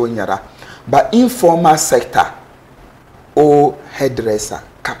ne ato nyara ba informal sector o hairdresser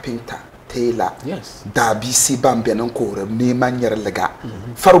carpenter tailor da bisi bambia nan kore ne manyar laga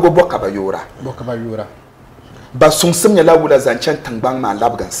fargo boka ba yura ba sun simnya la wula zancen tangbang ma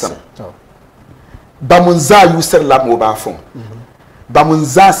labgan sam ba mun za yusar lab mo ba fon ba mun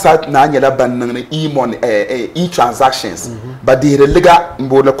za sa na nyala bannan e-mon e-transactions ba dire liga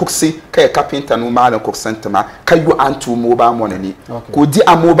mbola kuksi kai carpenter no malan kuksantama kayu antu mobile money ni ko di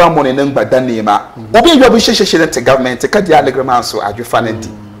a mobile money nan ba danne ma obi yobi shesheshe te government ka di allegrement so adjufanenti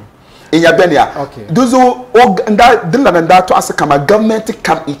inya benia duzo o nda dilla nda to asa kama government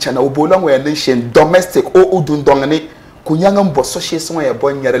kam ichana obolan we nation domestic o udun dongani kunyanga mboso sheso ya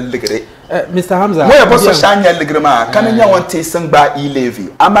bonyare ligre Mr. Hamza mo ya boso shanya ligre ma kananya wonte sangba e-levy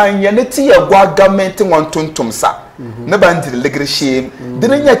ama nyane ti ya gwa government wontuntum sa na bandir ligre shem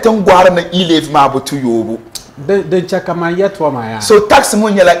dinanya tangwara na e-levy ma butu yobu de chakama yetwa ma ya so tax mo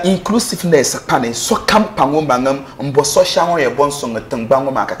nyala inclusiveness pane so kampango mangam mboso shawo ya bonso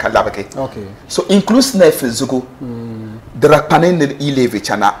ngtangbango ma kakalabake so inclusiveness zugo drak panen ne e-levy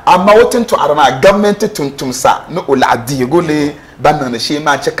chana amma wotin to arama government tuntum sa no uladi gole banna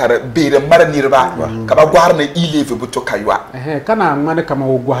shema chakara bere mara nirba kaba gwar na e-levy buto kaywa kana ngane kama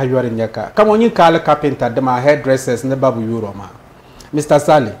wo hayore nyaka kama onyin kala carpenter de ma hairdressers ne babu euro ma Mr.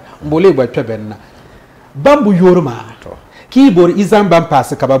 Sale mbole gba twebenna bambu euro ma ki bor izan ban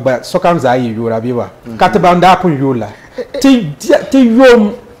pass kaba ba sokam za yi euro biwa katba nda pun yola ti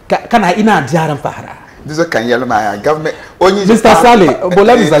yom kana ina diaran fahara dizo kan yelma ya government onyi Mr. Sale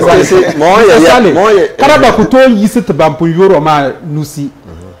bola Mr. Sale moye karaba kuto yisit bambu euro ma nusi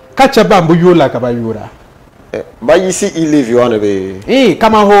kacha bambu yola kaba yura ba yisi e-levy wana be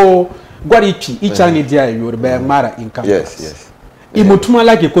kama ho gwari chi ichani dia euro be mara income yes imutuma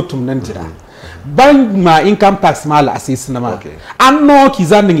lake kotum nantira bank ma income tax ma la assess na ma anno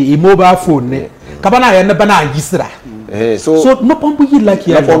kizaningi mobile phone ne kabana ya na bana yisra so no pombu yilla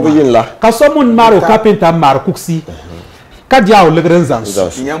ki ya pombu yilla ka someone maro carpenter maro kuksi ka dia o legren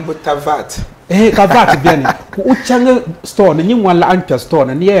zans nyambu tavat ka vat biani ku uchanga store ne nyinwa la anka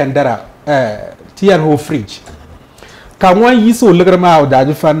store ne ya ndara tier ho fridge ka mwa yiso legrema o da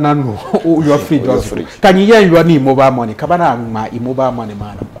ju fan nanu o your fridge also kan yi yan yo ni mobile money kabana ma mobile money ma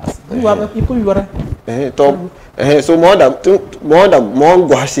na pass wa ipo yora to so mo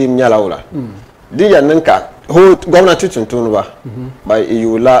go hasim nyala wala di yan nanka ho gwamnati tuntun ba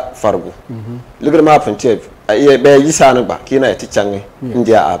yula fargo legrema fantie be yisa na ba kina ya tichange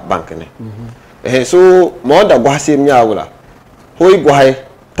ndia a bank ne so mo go hasim nyala wala ho go hay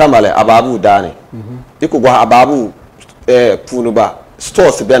tamale ababu dani iko go ababu punuba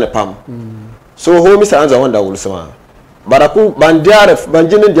stores bene pam so ho mi sanza wanda wulsama baraku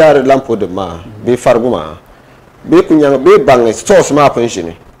banjine diare lampo de ma be farguma be kunya be bang stores ma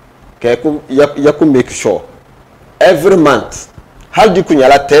pensione ke ku yaku make sure every month hal di kunya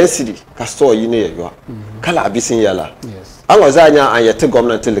la tensity ka store yine yewa kala bisin yala an wazanya an yete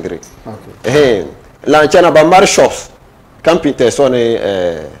government delegre la chana ba mar shops camping so ne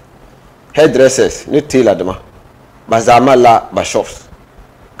hairdressers ni tailor dema bazama la ba shops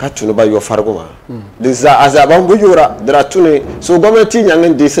ka tunu ba yo farguma diza azaban bujura dra tuni so gwamnati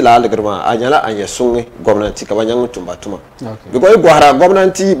nyangin disila algrma anyala anya sunni gwamnati ka banyang tumba tuma because gwara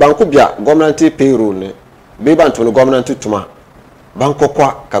gwamnati banku bia gwamnati payroll ne be ban tunu gwamnati tuma banko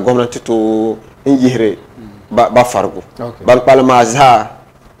kwa ka gwamnati to injihre ba fargu ban palma za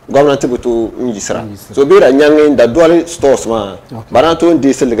gwamnati butu injisra so bira nyangin da dual stores ma banato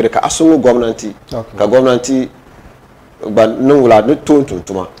disila gre ka asungu gwamnati ka gwamnati ba nungula no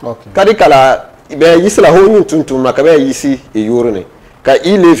tuntuma kadi kala be yisla ho nyun tuntuma ka be yisi e yorone ka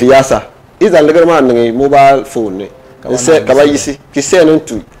e-levy yasa iza legar ma ngi mobile phone ne se ka ba yisi ki se no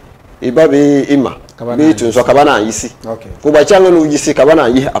ntu iba be ima be tu so ka ba na yisi ko ba changa no yisi ka ba na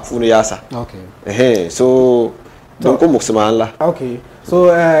yi apunu yasa so donc ko muksman la so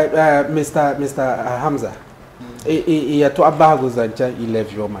Mr. Hamza ya to abago zancha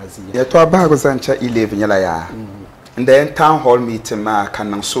 11 yo mazi ya to abago zancha 11 nyala ya nda town hall meeting ma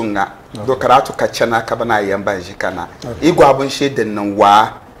kanan sunga do karatu kachana ka bana yamba jikana igwa abun shedin nan wa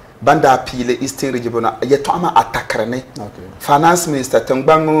banda apile eastern region ya to ama atakrane finance minister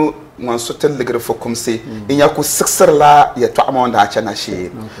tangbangu wan sotel ligre fokumse inya ku siksir la ya to ama wanda achana she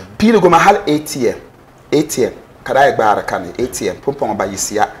pile goma hal ATM kada ya gbara kan ATM pompon ba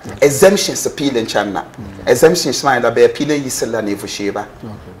yisia exemptions appeal channa exemptions ma la be appeal yisela ne fusheba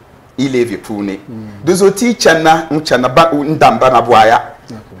e-levy pune dozo ti channa ba ndamba na boaya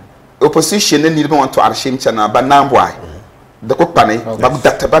opposition ni be want to arshim channa ba nambwai da ko pane ba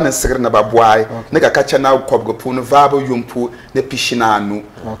data ba nan sigir na ba boai ne ka channa ko go pune vabo yumpu ne pishina anu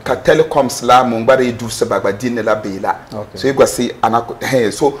ka telecoms la mo gbare du se ba din la bela so igwasi anako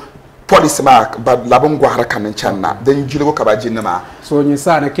so policy ma ba labon gwara kanin channa dan jilgo ka ba jinna ma so nyi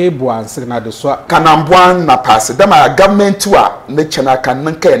sa na ke buan signa de so kanan buan na pass da ma government wa ne chana kan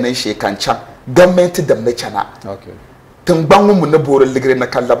nan kai nan she kan chan government da ne chana tangbangu mun na boro ligre na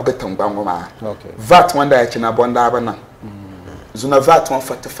kan labga tangbangu ma vat wanda ya china bonda bana zuna vat wan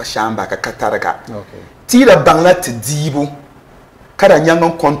fata fashamba ka kataraga tira bangla ti dibu kada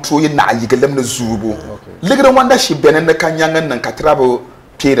nyangan control na yigelem na zubu ligre wanda shi benen na kan nyangan nan katrabo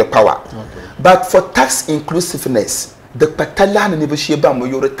pay the power. But for tax inclusiveness, the patala ne bishi ba mo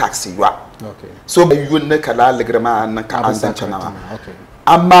yoro tax yiwa. So ba yun ne kala legrema nan ka andan chanawa.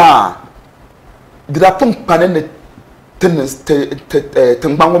 Amma drapun panen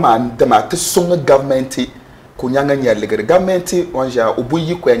tengbango ma dama te songa government ko nyanga nya legre government onja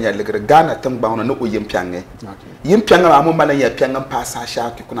obuyi ko nya legre Ghana tengbango na oyimpiange. Yimpianga ma mo mala ya pianga pasa sha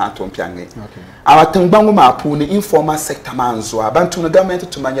ki kuna to mpiange. Awa tengbango ma pu ni informal sector manzo abantu na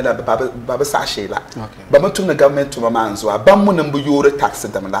government to manyala baba sa shela. Baba to na government to manzo ba mu na mbuyore tax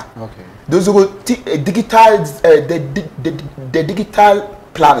damla. Dozo digital the digital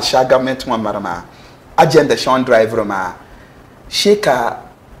plan sha government mo marama agenda Sean driver ma sheka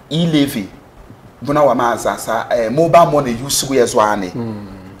e-levy buna wa ma sa mobile money yusugu ya zwane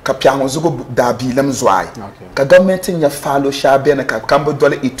ka piango zugo da bilam zwai ka government nya follow sha be na ka kambo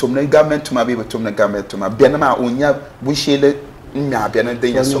dole itum na government ma be betum na government ma be na ma onya bu shele nya be na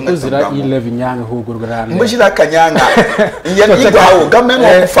den ya so na zira e-levy nyanga ho gurgura mbo shila kanyanga yen igwa government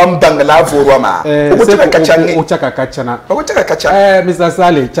of fam bangla voro ma ubuta kachangi uchaka kachana Mr.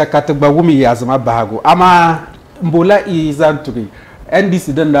 Sale chaka tagba wumi ya zama bahago ama mbola izanturi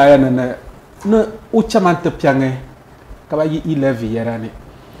NDC dan da yana na uchaman te piange kaba yi e-levy yarane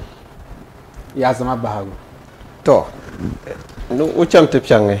ya zama bahago to no ucham te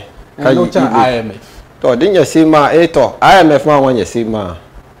piange ka no chan IMF to din ya sima to IMF ma wanya sima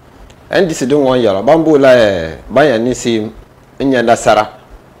NDC don won yara bambo la banya ni sim nya nasara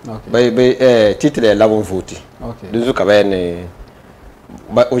bay titre la bon voti duzu ka bayne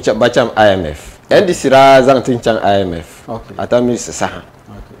ba cham IMF NDC ra zang tin chan IMF atami saha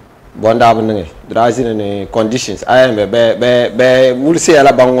bonda abnenge drazine ne conditions IMF be mulse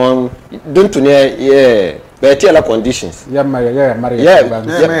ala bangon duntu ne be ti ala conditions ya maria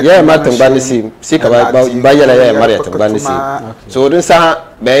matambani si ka ba yala ya maria tambani si so dun sa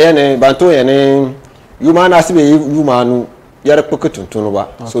be yene banto yene yuma na sibe yuma nu yara pokutun tunu ba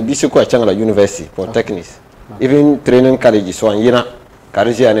so bisi ko changala university for techniques even training college so yina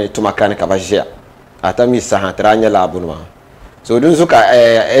karija ne tumakane ka bajia atami saha tranya labunma so dun suka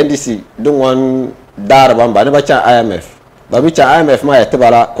NDC dun wan dar bamba ne bacha IMF babicha IMF ma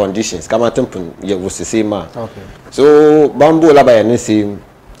yatbala conditions kama tumpun ya wusisima so bambu la bayani sim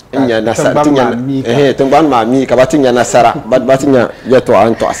inya nasara tinya tumban ma mi ka batinya nasara batinya yato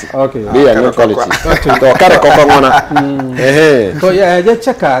anto asi be ya no quality to kare ko ngona to ya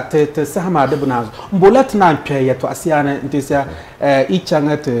chaka te sahama de buna mbolat na mpya yato asiana ntisia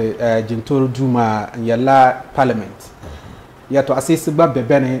ichanga te jintoro duma yalla parliament yato asisi ba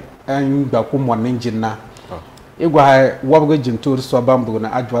bebene an gba ko monin jinna igwa wabgo jintoro so bambu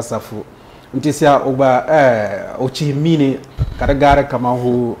na ajwa safu ntisia oba ochi mini karagara kama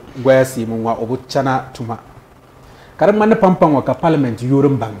hu gwasi munwa obuchana tuma karan man pampan wa ka parliament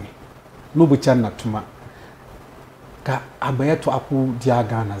yorin bangi no buchana tuma ka abayato aku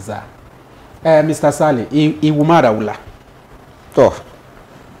diaga na za Mr. Sale I wumara wula to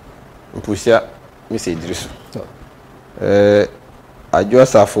mpusia Mr. Idrisu to ajwa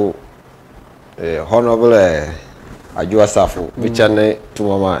safu honorable ajua safo bichane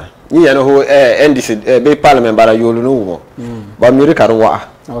tumama ni yana ho NDC be parliament bara yolu no wo ba miri karwa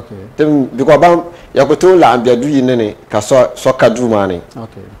okay tem biko ba yakoto la ambia du yinene ka so kadu mani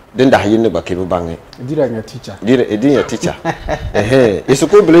okay den da yinne ba ke bangi dira nya teacher edin ya teacher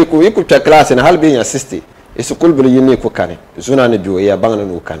isukul bele ko iku ta class na halbe ya 60 isukul bele yinne ko kane zuna ne biyo ya bangana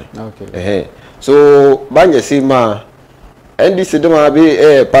no kane okay so banye sima NDC dama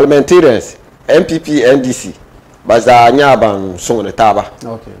be parliamentarians MPP NDC baza nyaban songone taba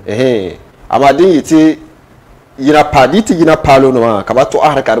okay amadin yiti yina paditi yina palo no kaba to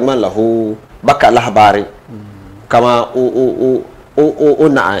ahra karman la ho baka la habari kama o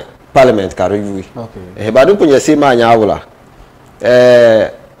na parliament ka review okay badun punya sima nyawula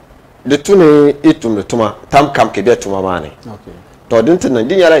de tune itum de tuma tam kam ke be tuma mane okay to din tin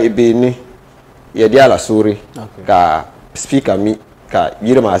din yara ibeni ya diala suri ka speaker mi ka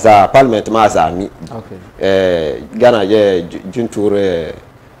yirma za parliament ma za mi okay gana je junture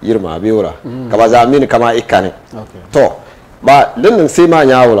yirma biura ka za mi kama ikane okay to ba din sai ma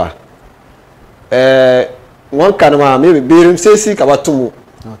nyawula wan kan ma mi birim sai ka batumu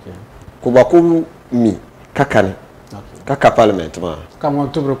okay ku ba ku mi kakane okay kaka parliament ma kam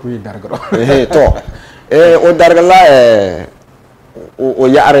won tubro ku dargaro to o dargala o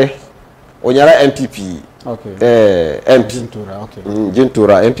yare o nyara MPP okay MP Jintura okay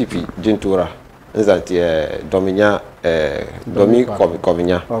Jintura MPP Jintura nzanti dominya domi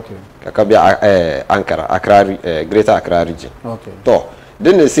kovinya okay kakabia Ankara Accra Greater Accra region okay to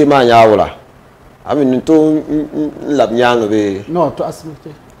den se ma nyawula amin to labnyano be no to asmite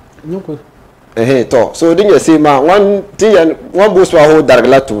nyoko to so din se ma wan tiyan wan buswa ho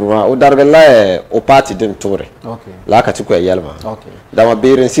dargala turma o dargala o party din tore okay la ka tiko yelma okay dama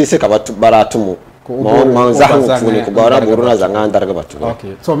berin se ka baratumu mon zahu funi ko bara boruna zanga darga batu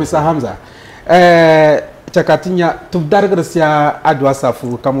okay so Mr. Hamza chakatinya tu dargar sia adwa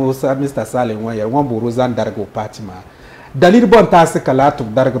safu kamo sa Mr. Salim wayar wan boro zan dargo patima dalil bon ta se kala tu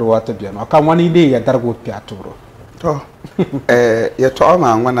dargar wata biya no kan wani ne ya dargo piaturo to ya to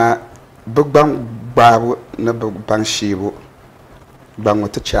ma wana bugban babu na bugban shibo ban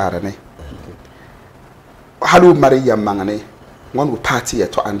wata chara ne halu mariya mangane wani party ya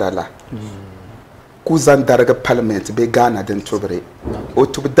to andala kuzan darga parliament be Ghana den tobre o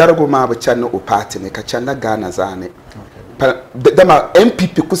tub dargo ma ba channa o party ne ka channa Ghana zane dama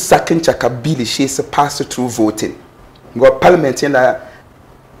MPP ku sakin chaka bill she se pass through voting go parliament yana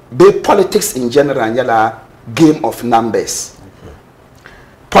be politics in general yala game of numbers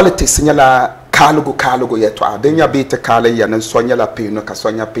politics yala kalugo yeto adenya be te kale yana sonya la pino ka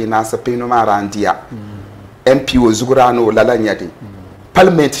sonya pina sa pino ma randia MP o zugurano lala nyadi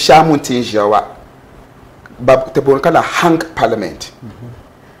parliament shamuntin jawa te bon kala hang parliament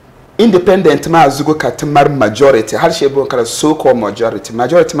independent ma zugo ka timar majority har she bon kala so called majority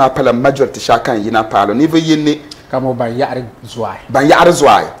ma pala majority shakan yina palo ni yinni kamo ban yar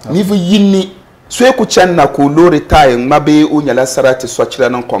zwai ni yinni so ku channa ku lori tayin mabe unyala sarati sochira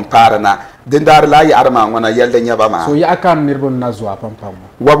non compare na den dar la ya arma wana yalda nyaba ma so ya akan nirbon na zwa pampam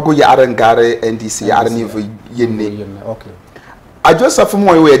wabgo ya aran gare NDC ya arni yinni okay a Joseph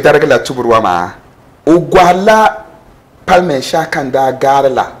moyo dargala tuburwa ma o gwala palme shakan da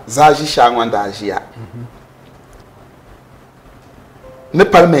garla zaji shangwan da ajiya ne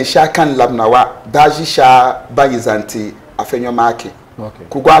palme shakan labnawa daji sha bayizanti afenyo make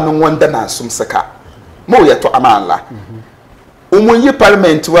ku gwanu wanda na sumsaka mo ya to amala umunyi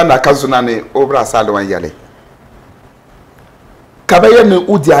parliament wana kazuna ne obra salwan yale kabaye ne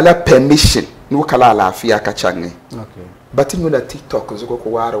udi ala permission no kala lafiya ka change okay batin la TikTok zuko ko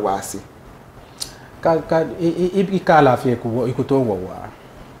wara wasi ka ka lafiya ko ikutongo wa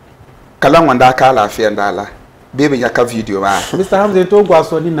kala wanda ka lafiya ndala bebe nyaka video ma Mr. Hamza to gwa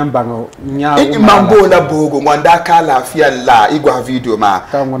so ni namba ngo nya mambo na bogo wanda ka lafiya la igwa video ma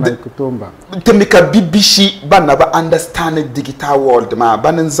ka ngona ikutomba temika bibishi bana ba understand digital world ma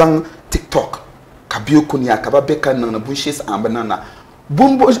banin zan TikTok ka biyo kunya ka ba bekan nan bunshis ambanana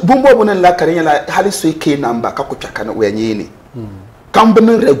bumbo bunan la karen la hali so ke namba ka ku twaka na wanyeni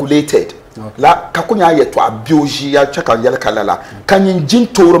kambanin regulated la ka kunya ya to abioji ya twaka yal kalala kanyin jin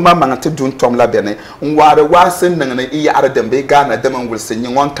torma mangate dun tom la bene nware wasin nan na iya ardan be Ghana da man gulsin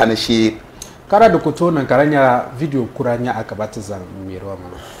yin wanka na shi kara da kuto nan karanya video kuranya aka batizan mirwa ma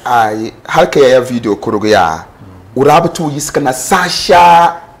ai har ka ya video kurugo ya urabtu yiska na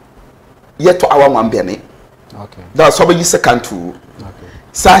sasha ya to awan wan bene okay da so ba yiska kantu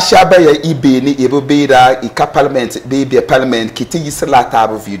sasha baya ibe ni ebo beira ika parliament be parliament kiti yisla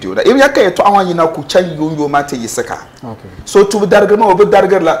tabu video da ibi yakay to awan yina ku chan yoyo mate yisaka okay so tu dargar ma obo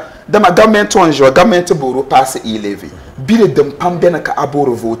dargar la dama government on jo government boro pass e-levy bile dem pambena ka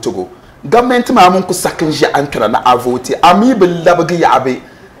aboro vote go government ma mun ku sakin je antara na avote ami bil labgi yabe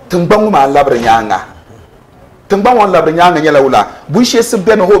tungbangu ma labre nyanga tungban won labre nyanga nyala wula bu she se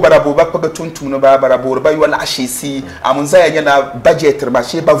ben ho bara bo bakka tuntum no ba bara bo ba wala ashesi amun zaya nyana budget ba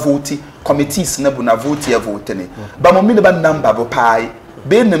she ba vote committees na bu na vote ya vote ne ba mo min ba number bo pai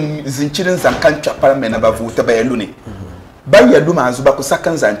be nem zinchirin zankan chapar me na ba vote ba yalu ne ba yalu ma zuba ku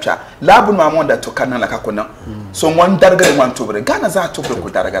sakan zancha labu ma mon da to kana la kakuna so won dargare wan to bre gana za to ku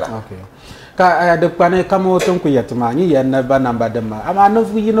dargara okay ka de kwane kamo ton ku yatma ni yan ba namba dama ama no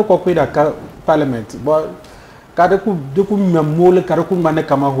fu yino ko ku da ka parliament bo ka de ku memole ka ku ngane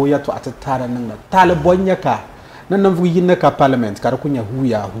kama ho ya to atata nan na talibonya ka nan fu yino ka parliament ka ku nya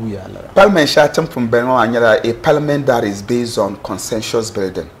huya la parliament sha tampum ben wa nyara a parliament that is based on consensus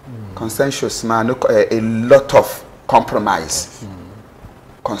building consensus man a lot of compromise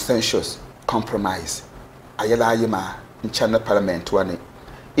consensus compromise ayala yima nchana parliament wani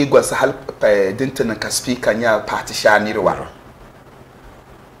igwa sa hal dintin ka speaker nya party sha nirwa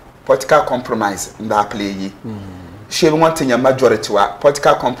political compromise nda play yi shebe wantin ya majority wa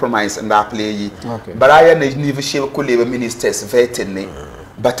political compromise nda play yi baraya na ni shebe ko lebe ministers vote ne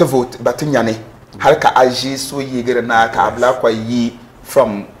bata vote bata nyane har ka aji so yi gire na ka abla kwa yi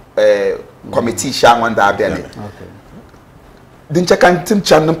from committee sha wanda abene din chakan tim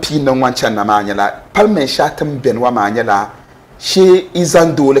chan pi na wancan na manyala parliament sha tam ben wa manyala she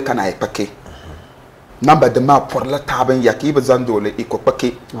izan dole kana ipake namba de ma por la taben yaki be zan dole iko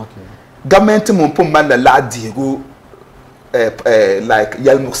pake government mun pum man la digo like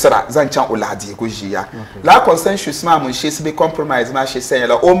yal muksara zan chan ula digo jiya la consensus ma mun she be compromise ma she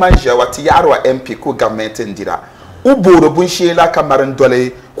sayala o man je wati yarwa MP ko government ndira uboro bun she la kamarin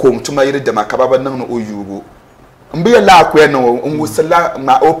dole ko mutuma yiri da makababa nan no oyugo mbiya la ko no ngusala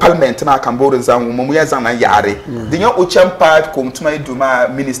ma o parliament ma kamborin zan mu ya zan yare dinya o champa ko mutuma iduma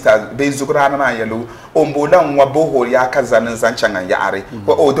minister be zugura na yalo o mbolan wa boho ya kaza nan zan can yare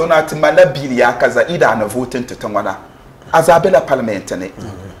ko o donat mala bil ya kaza ida na voting tutanwana azabela parliament ne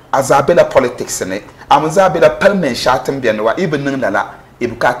azabela politics ne amazabela parliament shatin biyanwa ibn nan lala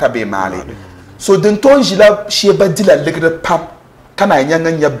ibukata be male so din ton jila she badila ligre pap kana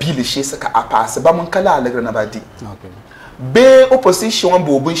yangan ya bili she saka apase ba mun kala ligre na badi be opposition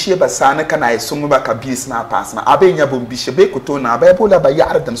bo bun she ba sana kana sumu ba ka bilis na apase na abe nya bun bishe be kuto na ba bola ba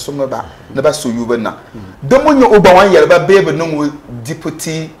yar dan sumu ba na ba soyu banna dan mun ya oba wan yarba be be nun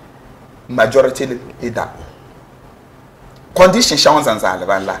deputy majority leader condition shawon zanzale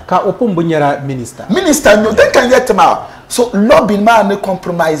balla ka opun bunyara minister no den kan yetma so lobby man no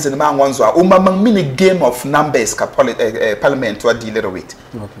compromise ma wanzo o mamang mini game of numbers ka parliament wa deal with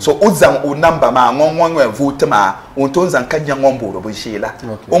so uzam o number ma ngon vote ma on ton zan kan ngon bo bo shela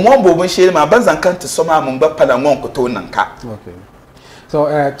o ngon bo shela ma ban zan kan to so ma mun ba pala ngon ko to nan ka okay so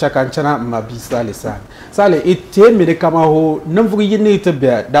chakanchana mabisa lisan sale ite mi kama ho namvu yini te be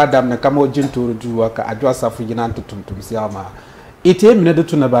dadam na kama jinturu duwa ka adwa safu yinan tutum siama ite mi ne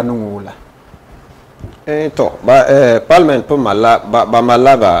tuna ba nwola to ba parliament po mala ba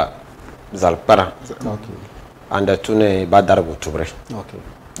mala ba zalpara okay anda tune ba darbu tubre okay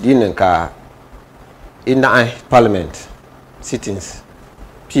dinen ka ina parliament sittings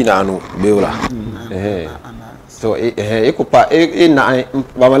pinanu bewla so ikupa ina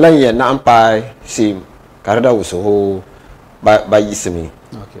ba malanya na ampai sim karda uso ba yisimi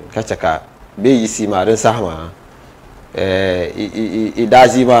okay kachaka be yisima ran sahma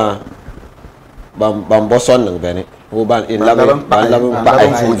idazi ma bam boson nang bene ho ban in laban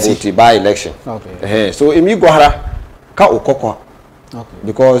ba election okay so imi gohara ka okoko okay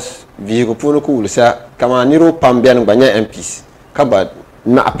because vi ko puno ku ulsa kama niro pambian banya MPs ka ba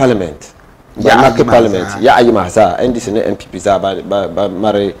na parliament ya parliament ya ayi mahsa ndc ne MPP za ba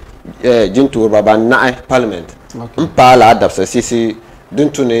mare jintur ba na parliament mpala adapsa sisi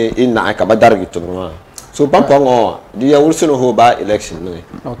duntune inna ka ba dargi to ma so pampongo dia wulsuno ho ba election ne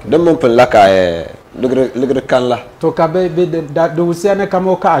don mon pen laka lugre kan la to ka be da do usiana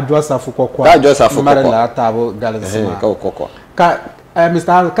kama ka adwa safu kokwa ka adwa safu mare la tabo galazima ka kokwa ka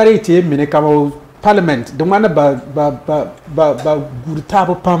Mr. Kariti mine kama parliament de mana ba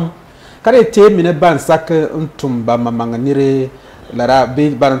gurtabo pam Kariti mine ban sak ntum ba mamanganire lara be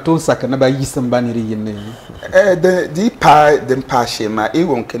baranton sak na ba yisam baniri yinne the pa dem pa shema e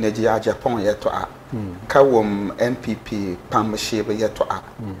won keneji a Japan yeto a ka wom MPP pam shebe yeto a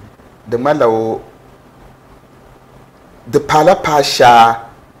de malawo de pala pasha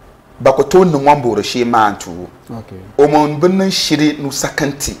bakoto no wamboro shema antu okay o mon binnin shiri nu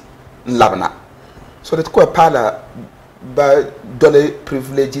sakanti labna so that ko pala ba dole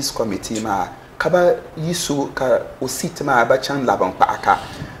privileges committee ma kaba yisu ka o sit ma ba chan laban pa aka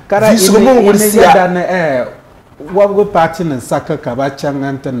kara ine yada na wago party nan saka ka ba chan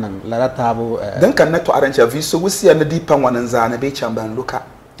antan nan lara tabo dan kan na to arancha visu wusiya na dipan wanan zana be chan ban luka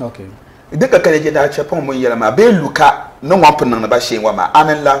okay duka kare je da chapon mun yela ma be luka no wampun nan ba shenwa ma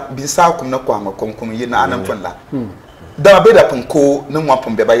anan la bisa kum na kwa ma kum yin anan ton la da be da punko no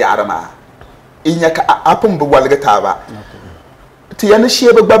wampun be ba yara ma inya ka apun be walga taba ti yana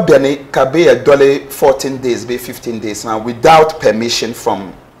shebe gbabene ka be a dollar 14 days be 15 days now without permission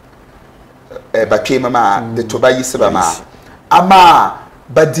from ba kema ma the toba yisba ma ama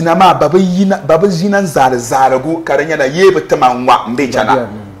badinama baba yina zarago karanya na yebe tamanwa mbe jana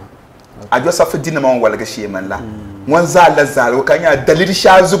ajo safu dinama walga sheman la wanza la zarago kanya dalil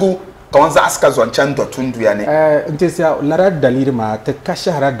shazugu ka wanza aska zoncan dotundu ya ne ntesiya lara dalil ma ta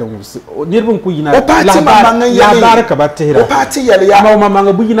kashahara da musu nirbin ku yina labar ka batira o party yale ya ma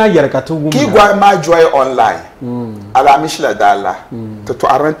manga bu yina yarka to ki gwa ma joy online ala mishla dala to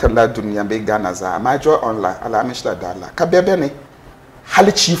aranta la dunya be gana za ma joy online ala mishla dala ka bebe ne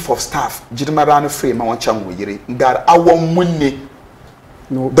hal chief of staff jirma ranu free ma wancan wuyire ngar awon munne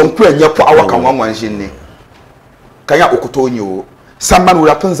don ku enya po awakan wanwan jinne kanya okutonyo samman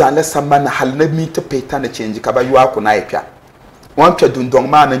wura pun zane samman hal na mi ta peta na change ka ba yuwa ku na ipya wan pya dundong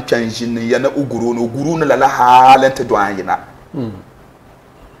ma nan change ni ya na uguru na la halan ta duan yina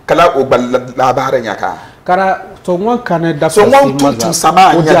kala o bal labaran ya ka kara to wan kana da so wan tun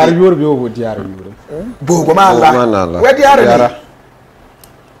sama nya diar yorbe o diar yore bo ma Allah we diar ni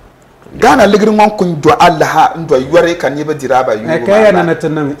gana ligrin wan kun do Allah ha ndo yore kan yeba diraba yuwa kaya na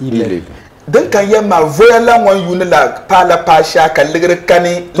tanan ile dan kan yamma voyala wan yuna la pala pasha kan ligir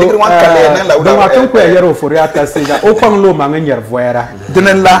kani ligir wan kale nan la don watun ko yaro fori ata sega o pan lo ma nganyar voyara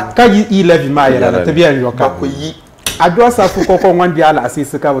dinan la ka yi 11 ma yara ta biya yo ka ko yi adwa sa fu ko wan dia ala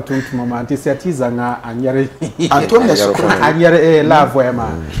asisi ka butun tuma ma anti setiza nga anyare anton na shukran anyare la voyama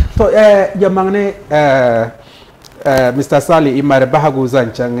to yamangne Mr. Sali imare bahagu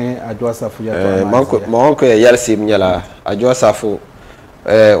zanchange adwa sa fu ya to manko ya yarsim nyala adwa sa fu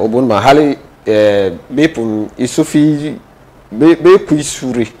obun ma hali be pum isufi be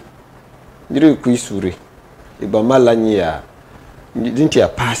kuisuri ndiri kuisuri iba malanya dinti ya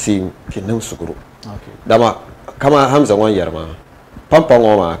passing kinan sukuru okay dama kama hamza wan yarma pampa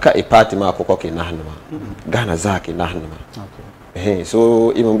ngoma ka ipati ma kokko kinahnuma gana zaki nahnuma okay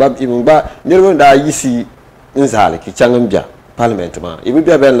so imba nirwo da yisi nzale ki changambia parliament ma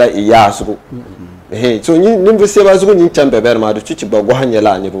ibibia ben la iya suku so ni nimbe seba zugo ni chambe ber ma do chichi ba go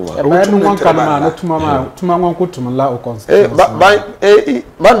hanyela ni ruma ba nu wan kalma na tuma wan ko tuma la o const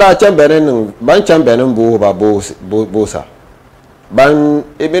banda chambe nen ban chambe nen bo ba bosa ban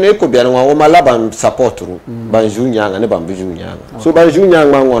ebene ko bian wa o mala ban support ru ban junyanga ne ban bijunyanga so ban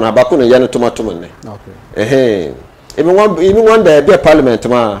junyanga ma ngona ba ko ne yana tuma ne okay imi wan da be parliament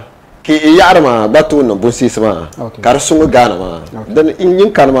ma ki yarma batu no busisma kar sungu gana ma dan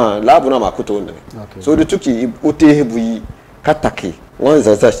yin kalma labuna ma kuto ne so da tuki ute buyi kataki wan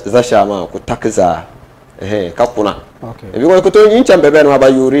za shama ku takza ka kuna bi ko kuto yin chambe ben ma ba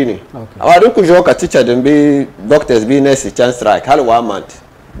yuri ni awadun ku joka teacher den be doctors be nurse chance strike hal wa month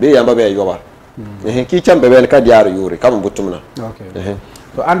be yamba be yoba ki chambe ben ka diar yuri kam butumna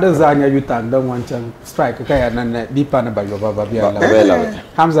to anda zanya yuta dan wancan strike kaya nan dipa na bayo baba biya la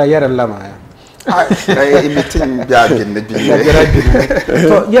Hamza yara lama ai imitin biya bin da biya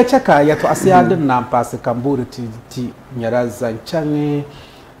to ya chaka ya to asiya din nan pass kamburu ti nyara zancan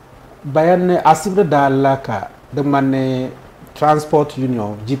bayan asibra da laka da manne transport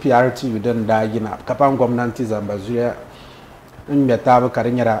union GPRT udan da gina kafan gwamnati zambazuya in ya ta ba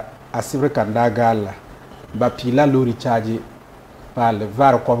karin yara asibra kan da gala ba pila lori charge par le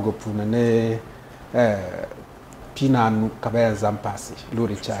var ko puna ne pinanu kabaya zampasi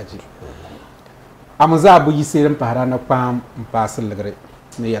lori charge amaza bu yisirin pahara na pam mpasil legre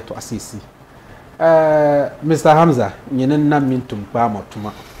ne yato asisi Mr. Hamza nyenen na mintum pa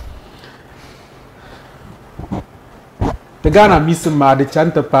motuma tegana misim ma de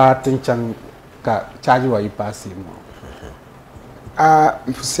chanta pa tinchang ka charge wa yipasi mo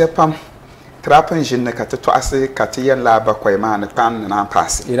sepam trapan jinne ka to ase ka ti yan la ba kwai ma na pan na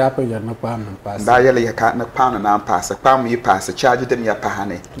pass irapan yan na pam na pass da yele ya ka na pan na pass pam yi pass charge dem ya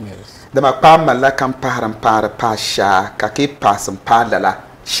pahane yes da ma pam la kan paharan para pasha ka ke pass pa la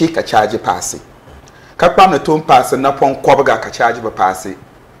shi ka charge pass ka pam na to pass na pon kwabga ka charge ba pass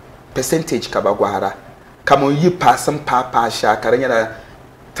percentage ka ba gwara kama yi pass pa pasha karanya na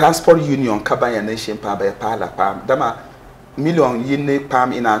transport union ka ba yan shin pa ba ya pala pam dama million yinne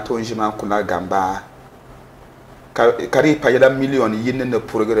pam ina to njima kula gamba kari pa yala million yin ne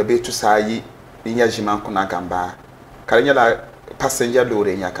progrès be tu sayi nya jiman kuna gamba kari yala passenger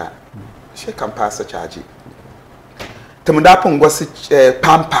lore nyaka she kan passa charge tamda pon gosi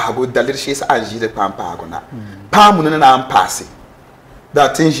pampa go dalir shi sa anji de pampa go na pamu na am passe da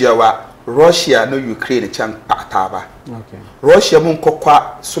tinjia wa Russia no Ukraine chan pataba okay Russia mun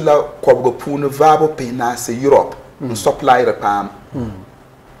kokwa sula kobgo punu vabo penase Europe supply the palm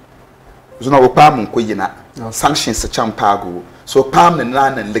zuna wo palm ko yina sanctions chan pago so palm na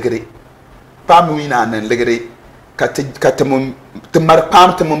nan ligre palm wi na nan ligre katamum tumar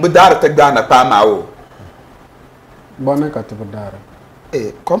palm tumum bidar ta gana palm awo bona katibudara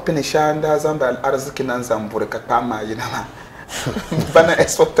company shanda zamba arziki nan zambure ka palm yina ma bana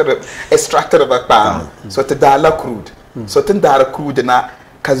extractor ba palm so te dala crude so tin dara crude na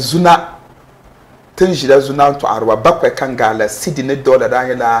ka zuna tin jida zuna to arwa bakwai kan gala sidi ne dollar da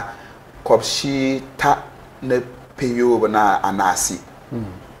yala kopshi ta ne peyo na anasi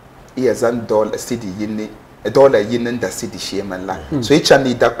iya zan dollar sidi yinni dollar yinnin da sidi shi malla so yi can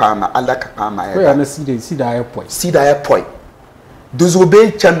ni da pama Allah ka pama ya ko ya na sida ya point duzo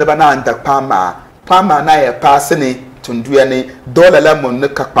be can da bana da pama na ya pass ne tunduya ne dollar la mun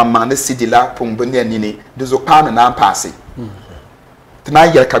ka pama ne sidi la pumbune ni ne duzo pama na pass tana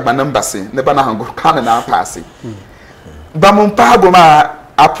yar ka gbanan base ne bana hango kana na pass ba mun pago ma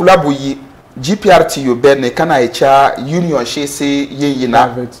apula buyi GPRT you ne kana ya union she se yina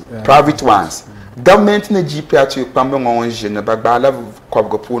private ones government na GPRT pambe ngon jene ba bala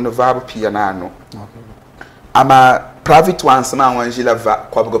kobgo pu no vabu pia na no ama private ones na ngon jila va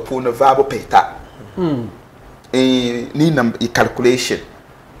kobgo pu no vabu peta ni nam calculation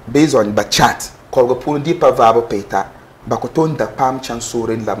based on ba chart kobgo pu di pa vabu peta ba ko ton da pam chan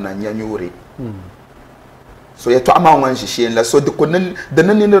sore labna nyanyure so ya to ama ngon jishen la so de konen de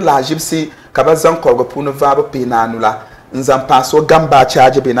nan ni la jibsi ka ba zan kobgo pu no vabu pena nula nzan paso gamba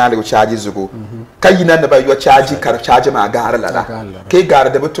charge be na le charge zugo kayina na ba yo charge kar charge ma gara la da ke gara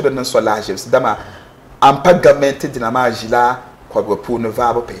da butu nan solages dama an pa government dina ma jila ko go pu no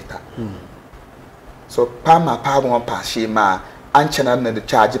vabo peta so pa ma pa won pa shi ma an chana na da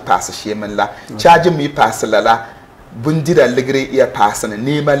charge pass shi man la charge mi pass la bundira ligre iya pass na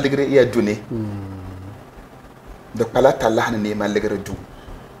ne ma ligre iya dune da palata Allah ne ma ligre du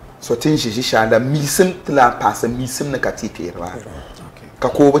so tin shi shala misim tla pasa misim na katife ra ka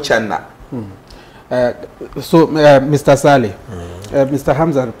ko bucanna so Mr. Sale Mr.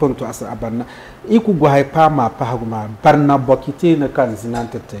 Hamza ponto asa abanna iku go hay pama pahaguma barna bokite na kan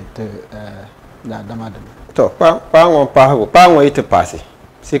zinante te da damadam to pa won pahago pa won ite passe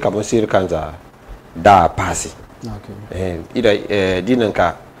si ka bon sir kanza da passe okay ida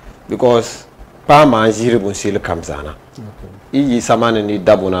dinanka because pa ma jiri bon sir kamzana iyi samana ni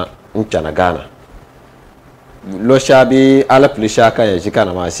dabuna nchana Ghana lo shabi ala plisha ka ya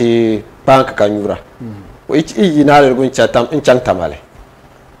jikana ma si panka kanyura o iyi na le gun chatam nchan tamale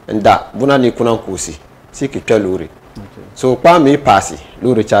nda buna ni kunan kusi si ki lori so pa mi pasi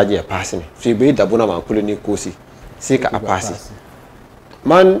lori charge ya pasi ni si be dabuna ma kulu ni kusi si ka apasi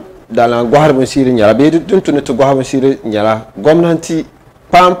man dala gwar mun siri nyara be dun tunu to gwar mun siri nyara gwamnati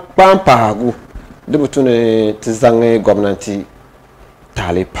pam pahagu dubutune tizange gwamnati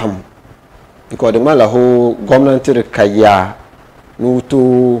tale pam because the man la ho government kaya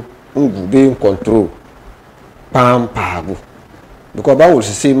nuto ngube control pam pahagu because ba wul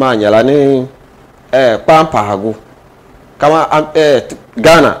si ma nyala ni pam pahagu kama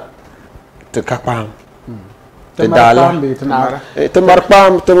Ghana to kapam te dala temar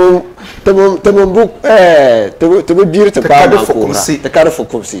pam temum buk temu dir te pam te kar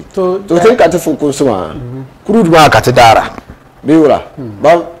fukumsi to tin ka te fukumsi ma kurud ma ka te dara biwla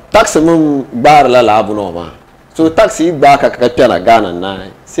ba taxi mun bar la abu no ma so taxi ba ka pena Ghana na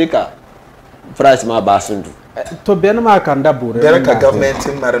sika price ma ba sundu to ben ma kan da bure bere ka government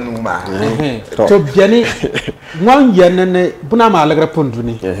maranu ma to beni ngon yenene buna ma lagra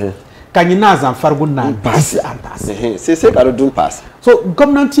ponduni kanyina zan fargu na basi antase c'est ka do pass so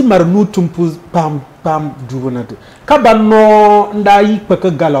government maranu tumpu pam dubuna ka banno nda yi peka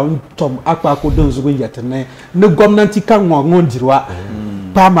galon tom akpa ko don zugun yatene ne government kan ngon dirwa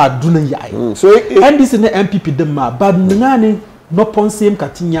pama dunan yayi so NDC ne MPP din ma ba ngane no ponsem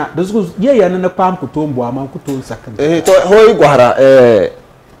katinya da zugo ye yana na pam ko to mbo ama ko to sakan to hoy gwara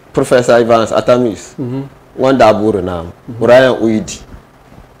Professor Evans Atamis wanda aburu na Brian Uidi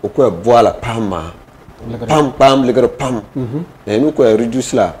ko boala pam legar pam nu ko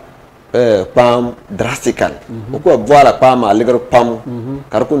reduce la pam drastical ko boala pam legar pam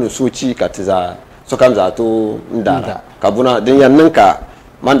kar ko no soci katiza so kam za to ndara kabuna den yanninka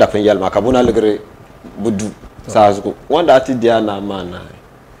manda fen yalma kabuna legar budu Sazuko wanda ati dia na mana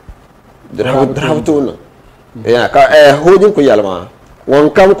draft no ya ka hojin ku yalma won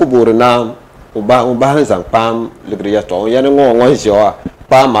kam ku burna uba hanzan pam ligriya to yan ngon joa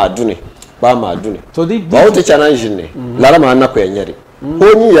pa ma duni so di ba o te challenge ne lara ma na ko enyere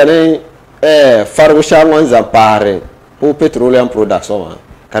honi yane faru sha ngon zan pare po petroleum production ma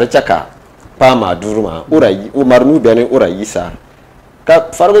kare chaka pa ma duruma urayi umarnu bene urayi sa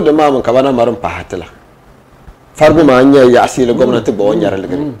ka faru de ma mun ka bana marin pahatla fargo ma anya ya asile gwamnati ba wanyar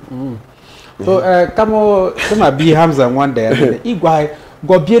ligari so kamo kuma bi Hamza wanda ya igwa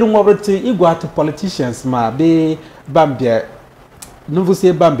go bieru ngobrete igwa to politicians ma be bambia nuvu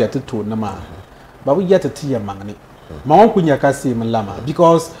se bambia to na ma ba wu yata tiya mangni ma won kunya ka se mun lama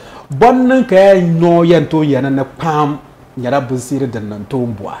because bonnan ka no yanto yana na pam nyara busiri da nan to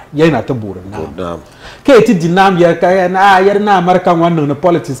mbwa yana ta burin na ke ti dinam ya ka na yar na markan wannan na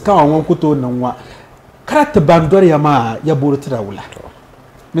politics kan won kuto nan wa karata bandor ya ma ya burta wula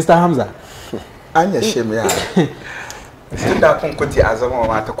Mr. Hamza anya shem ya tunda kun kuti azama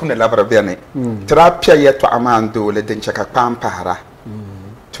ma ta kuna labar bene terapia ya to amando le den chaka pam pahara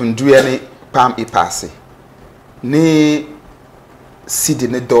tunduya ne pam ipase ni sidi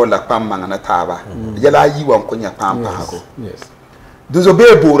ne dollar pam mangana taba yala yi wan kunya pam paharo yes duzo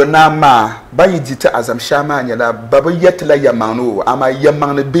be buru na ma bayi dita azam shama nyala baba yetla yamanu ama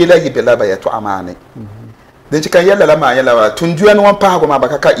yamanu bela yibela ba yato amane den cikan yalla la ma yalla wa tunduya no pa go ma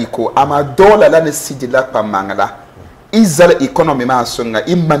bakaka iko ama dollar la ne sidi la pam mangala izal economy ma sunga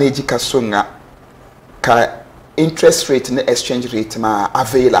I manage ka sunga ka interest rate ne exchange rate ma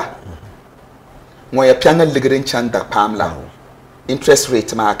avela mo ya pianga ligrin chanda pamla interest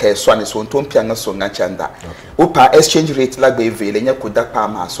rate ma ka so ne so ntom pianga sunga chanda opa exchange rate la be vele nya kuda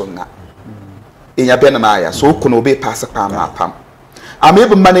pam sunga enya be na ma ya so kuno be pass pam pam ame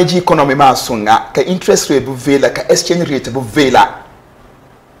be manage economy ma sunga ka interest rate bu vela ka exchange rate bu vela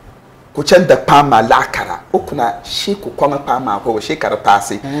kuchanda pama lakara okuna shi ku kwama pama ko shi kar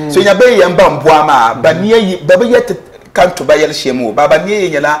pasi so nya be yamba mbwa ma ba niye baba yet kanto ba yel shemu baba niye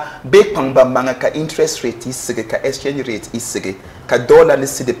nyala be pamba manga ka interest rate isige ka exchange rate isige ka dollar ni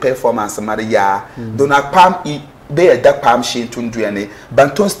si the performance maria dona pam I be da pam shi tunduane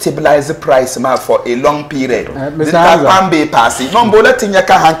banton stabilize price ma for a long period the pam be pasi no mbola tinya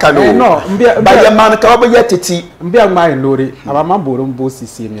ka hankalo no ba yamana ka ba yetiti mbia mai lori aba mamboro mbo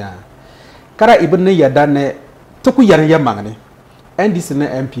sisimia kara ibn ya dane tuku yar ya mangane NDC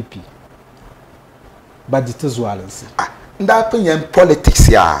na MPP ba dita zuwalansi nda pinyen politics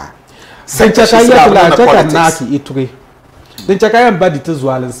ya sancha kaya tula chaka naki ituri sancha kaya ba dita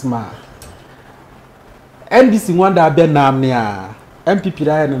zuwalansi ma NDC wanda abia namne a MPP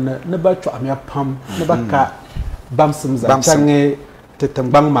da na ba twa amya pam na ba ka bamsim za change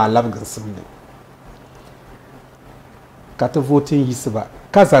tetangbang ma labgan simne ka ta voting yisba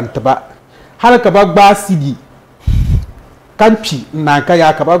kazanta ba har ka ba gba sidi kanpi na ka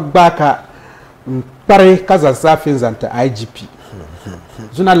ya ka ba gba ka pare kaza safin zanta IGP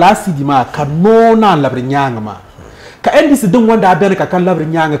zuna la sidi ma ka nona labrin nyanga ma ka NDC din wanda abena ka kan labrin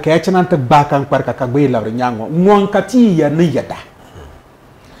nyanga ka ya cinan ta ba kan par ka gbe labrin nyanga ngon ka ti ya ni yada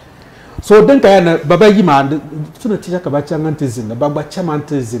so din ka yana baba yi ma suna ti ka ba can antizin na ba chaman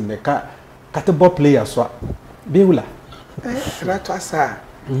antizin ne ka ta bo player so be wula rato asa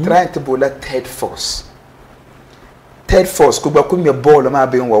trying to bola third force kuba kumya ball ma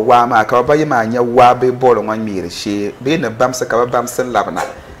be wa ma ka ba yima nya wa be ball ngwan mire she be na bamsa ka bamsa labna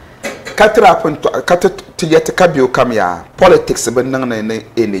katra punto kata tiyata kabio kamya politics bin nan na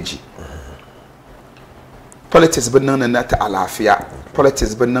energy politics bin nan na ta alafiya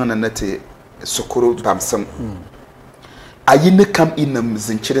politics bin nan na ta sukuru bamsam ayini kam inam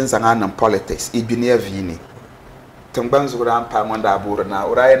zincirin zanga nan politics ibiniya vini tangban zura ampa wanda abura na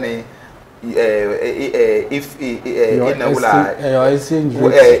uraya ne if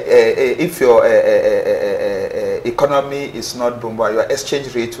your economy is not booming, your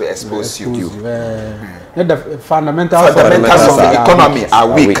exchange rate will expose you. The fundamentals of the economy are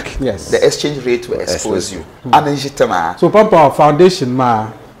weak. Yes. The exchange rate will expose you. So, Papa, foundation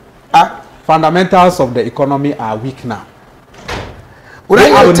fundamentals of the economy are weak now.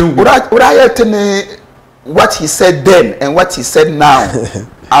 What he said then and what he said now.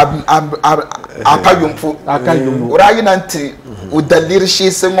 La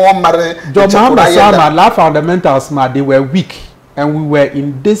fundamentals they were weak and we were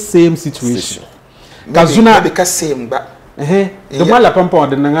in this same situation. Kazuna because same but the mala pampa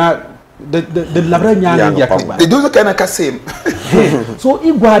the labra nyanga yakaba. They do the kind of same. So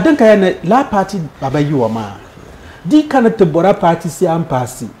igwa den kaya la party baba you ma. Di kana te bora party si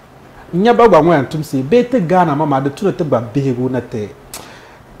ampasi. nya ba gwa ngwan tum si be te Ghana mama de tuna te ba begu na te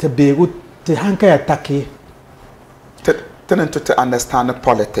begu te hanka ya take to understand the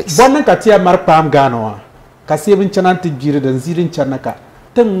politics wannan ka tiya mar pam Ghana wa ka se bin canan te jiri dan zirin canaka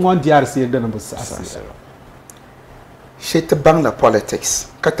tan ngon diar se da na busa she te bang la politics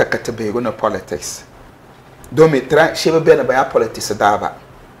kata begu na politics do me tra she be na ba ya politics daba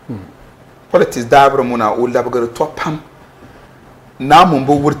politics dabra muna o labgar to pam na mun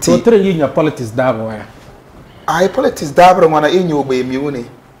bo wurti to tre yinya politics daba wa ai politics dabra muna inyo be miune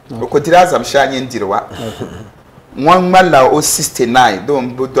ko dira zam sha nyin dirwa one mala o 69 do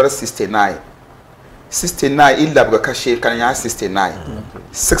mbo dora 69 illa bga kashe kan ya 69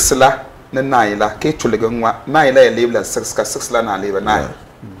 6 la na 9 la ke tulega nwa 9 la ya lebla 6 ka 6 la na leba 9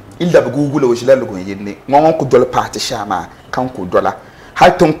 illa bga google o jila lugo yinne ngon ko dol party shama kan ko dola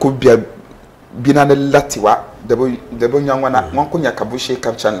har ton ko biya binana latiwa debo nyangwana ngon ko nyaka bushe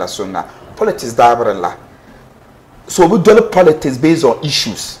kam chan la sunna politics dabra la so we do politics based on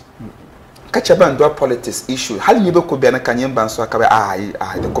issues kacha ban do politics issue hal nyi be ko be na kanyen ban so akabe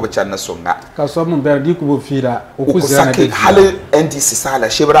de ko be chan na songa ka so mun ber di ko bo fira o ku zana de hal NDC sala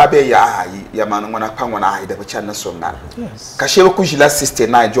shebra be ya man ngona pa ngona de be chan na songa ka shebe ku jila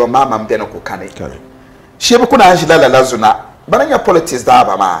 69 jo mama mbe na ko kane shebe ku na jila la lazuna bananya politics da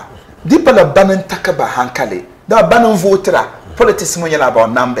ba ma di bala banan takaba hankale da banan votra politics mo yala about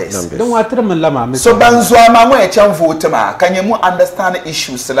numbers don watar mun lama so banzo ma mo e chan vote ma kanye mu understand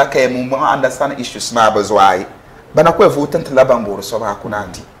issues la kay mu understand issues na bazwai bana ko vote tan la bamboro so ba kuna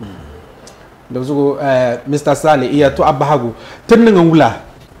ndi da zugo Mr. Sale iya to abahagu tun nan wula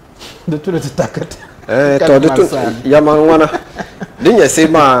da tuna ta takata to da tun ya man wana din ya sai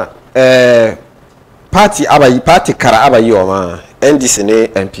ma party kara abayi o ma NDC ne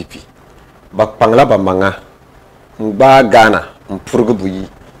MPP ba pangla ba manga ba Ghana mpurgu buyi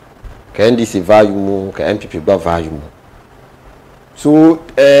ka NDC value mu ka MPP ba value mu so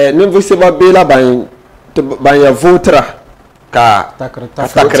ne se ba bela ban ya votra ka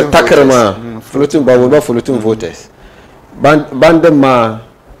takra ma floating ba floating voters ban ma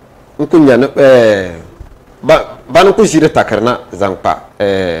nkunya ban ku jire takarna zangpa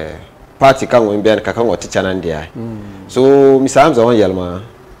party kan won bian ka kan wati chanan dia so misam za won yalma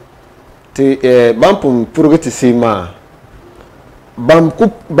te bampum purgati sima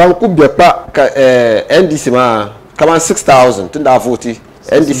banku biapa ka NDC ma kama 6000 tunda voti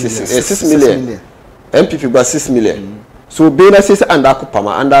NDC 6 million MPP ba 6 million so bena sai anda ku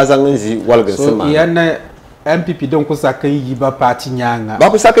pama anda zangin zi walgan sima so yana MPP don ku sakan yi ba party nyanga ba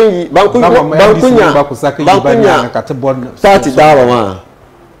ku sakan yi bankunya ba ku sakan yi ba nyanga ka ta bon party dawa ma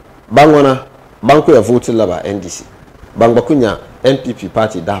bangona banku ya vote laba NDC bangbakunya MPP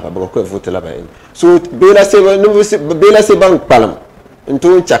party da ba ko vote la ba so bela se bang palam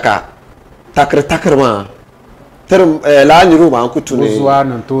into chaka takr ma term la ni ruma an kutune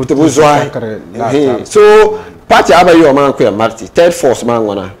to buzwa so party aba yo man ko ya marti third force man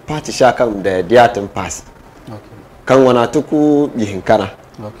wana party shaka da diatin pass kan wana tuku yihinkana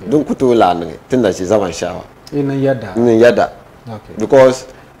dun kuto la ne tinda shi zaman shawa ina yada because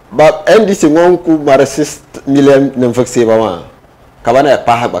ba NDC ngon ku mara 6 million nan fakse ba ma kabana ya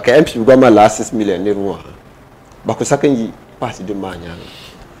paha ba ka MP goma la 6 million ne ruwa ba ku sakan yi party din ma nya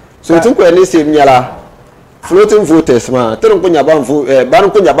so tun ko ne sai nyala floating voters ma tun ko nya ban ban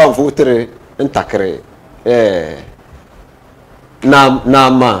ko nya ban voter in takre na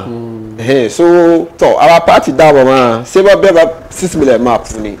ma so to our party da ba ma sai ba 6 million ma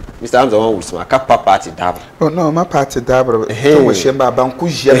funi Mr. Hamza wan wisma ka party da ba oh no ma party da ba to mo shemba ban ku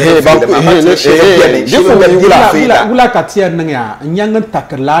jia wula ka tiya nan ya nyangan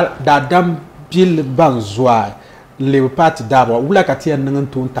takla da dam bil ban zuwa le party da ba wula ka tiya nan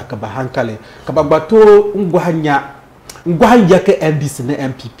to takaba hankale ka ba to ngwahanya ka NDC na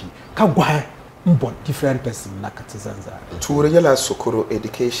MPP ka gwa mbon different person na katizanza tura yala sukuru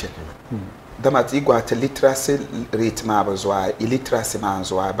education dama ti gwa ta literacy rate ma ba zuwa illiteracy ma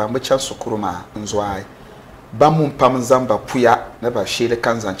zuwa ba mu can sukuru ma zuwa ba mun pam zamba puya na ba shele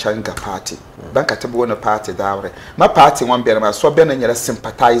kan zancan ga party dan ka tabo na party dawre ma party wan bere ma so be na nyara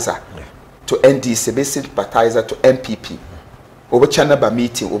sympathizer to NDC be sympathizer to MPP obo can na ba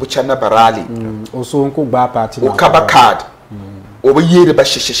meeting obo can na ba rally o so nko gba party o kaba card obo yere ba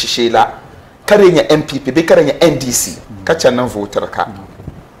shishishila karenya MPP be karenya NDC ka can nan voter ka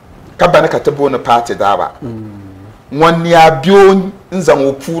kabana ka tabo na party dawa wani ya biyo nzan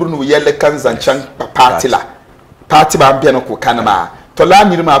opuru no yele kan zancan party la party ba biya na ko kanama to la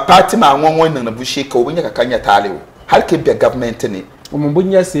ni ma party ma won nan na bushe ka obunya ka kanya talewo har ke be government ne mun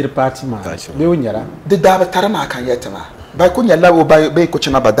bunya sir party ma be wonyara de dawa tarama kan yata ma ba kunya labo bai ko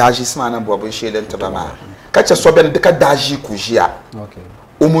cina ba daji sima nan bo bun shelen ta ba ma kace so ben duka daji ku jiya okay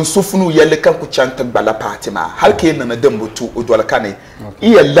o mun sufunu yalle kan ku canta bala patima har ke nan da mutu o dole kane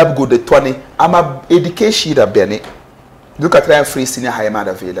iya labgo da toni ama education da bene duka try free senior high ma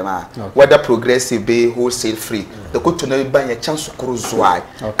da vele ma whether progressive be wholesale free da ku tuna ban ya can su kuru zuwa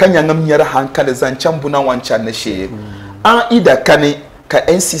kan ya ngam nyara hankali zan can buna wancan na she an ida kane ka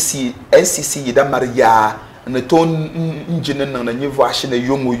NCC da Maria na ton injinin nan na nyivo ashi na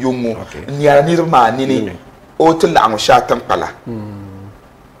yongo ni ya ni ma ni o to la sha tampala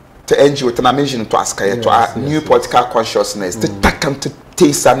to NGO to na mention to aska ya to new political consciousness to takam to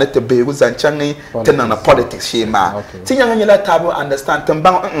tesa na te be uzanchang te na politics she ma tin yang nyela tabo understand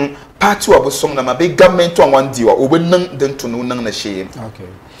tambang party wa song na ma be government on one diwa o be nan den tunu nan na she okay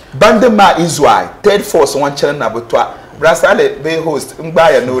bande ma izwai third force one channel na botwa brasale be host ngba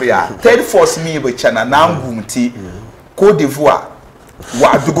ya noria third force mi be channel na ngumti Côte d'Ivoire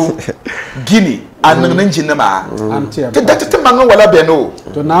wadugo Guinea anan jinna ma te datte manga wala beno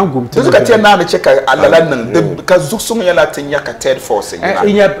to na ngumti to ka te na me cheka alalan nan ka zuksum ya latin ya ka third force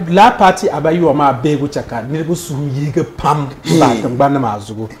ya la party abayi wa ma be go chaka ni go su yiga pam ba tangba na ma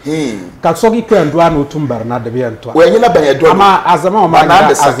zugo ka sogi ko ndo an otumbar na de be ento we yela ban ya do ama azama ma na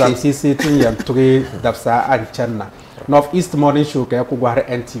azam sisi tin ya turi dafsa an channa North East Morning Show kaya kugware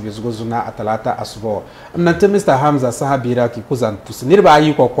NTV zugozuna atalata asubo nante Mr. Hamza sahabira ki kuzan pusi nirba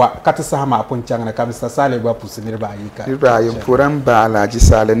ayi kwa kata sahama apunchanga na ka Mr. Sale gwa pusi nirba ayi ka nirba ayi puran ba Alhaji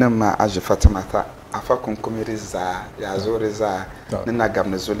Sale nan ma aji Fatimata afa kunkumiri za ya zore za nina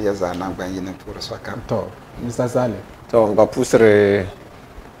gamna zuliya za na gbanyi na pura swaka to Mr. Sale to ba pusre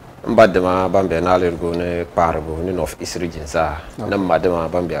mbadema bambe na lergo ne pargo ni North East region za nan madema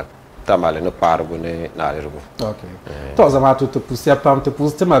bambe tamale no pargo ne na lergo okay to zama to pusia pam to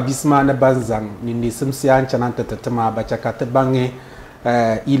pusema bisma na banzang ni nisimsia anchananta tetema bachaka te bange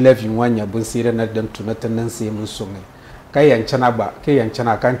 11 wanya bunsire na dan tunatan sai mun sunne kai yancana ba kai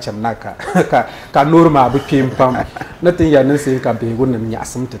yancana kan chamnaka ka norma bu pam natin yanin sai ka be gunnan ya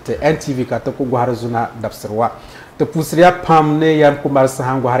asumta te NTV ka ta ku gwar zuna dafsirwa to pusria pam ne yan kumar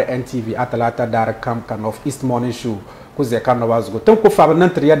sahan gwar NTV atalata dar kam kan of East Morning Show kuze kana wazugo tan ko fa nan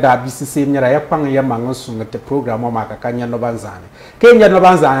triya da BCC nyara ya pang ya mangan sunga te program ma ka kanya no banzane kenya no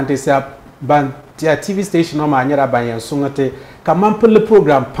banzane te sa ban TV station ma nyara ban yan sunga te kaman pul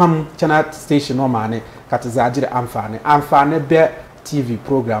program pam chana station ma ne ka ta zajire amfane be TV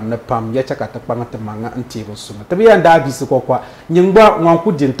program na pam ya chaka ta pang ta manga antebo sunga te biya da BCC ko kwa nyingba nwan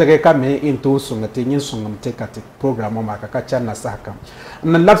ku din tege ka me into sunga te nyin sunga te ka te program ma ka chana saka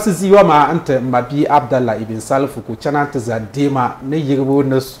nan lapsi ziwa ma anta mabi Abdallah ibn Salfu ku chana ta zadema ne yirbo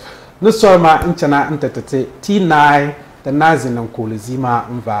na so ma in chana anta tate T9 da nazinan kolizima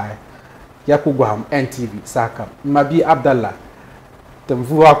mvai ya ku gwam NTV saka mabi Abdallah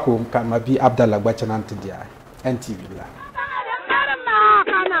tamvuwa ko ka mabi Abdallah gba chana anta dia NTV la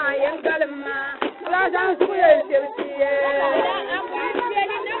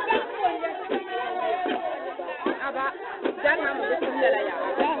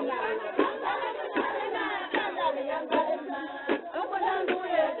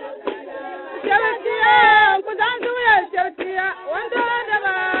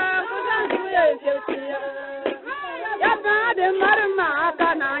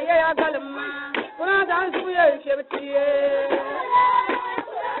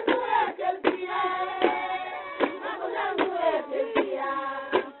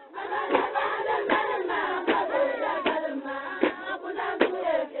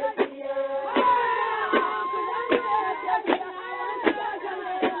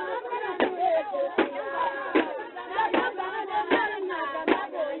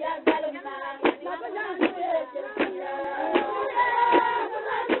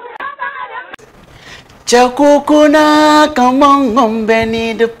Cakukuna kamangom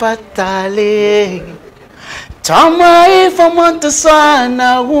beni de patale Tamai famantu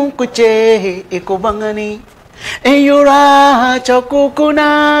sana unkuche ikubangani Eyura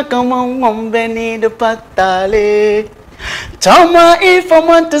cakukuna kamangom beni de patale Tamai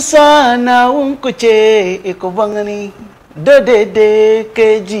famantu sana unkuche ikubangani de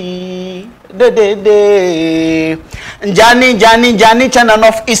keji de Jani Channel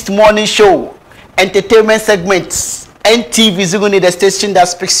North East Morning Show entertainment segments NTV Zuguni, the station that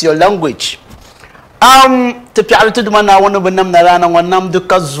speaks your language. To piano to the man I want to be named Narana one nam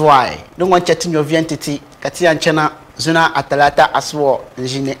duka zwai. Don't want chatting your entity Katian Chana Zuna Atalata Aswo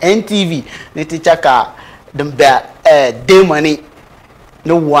Jine NTV Nitichaka the demoni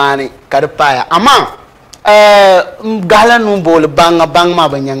no one Karapaya Ama Gala Numbol bang ma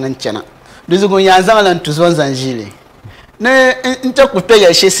banyangan chana. This is going Yazan to Zwanzanjili. ne nche kuto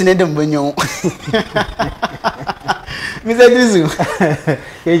ya shesine de mbonyo Mr. Dizu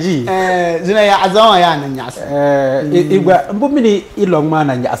keji zina ya azama ya na nyas igwa mbumini ilongma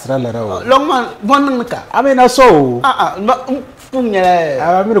na nyasra larawo longman bonn ka amena so punyele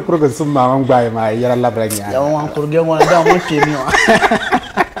amina kurgo summa wangba ma yara labranya ya wan kurge wona da mo chemi wa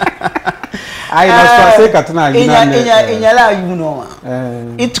ai na so sai ka tuna inya la yuno ma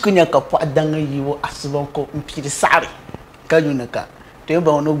itukunya ka po adanga yiwo asubon ko mpiri sare ka yuna ka to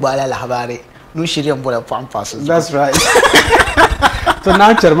ba wono gbala la habare no shirye mbola pampas. That's right. So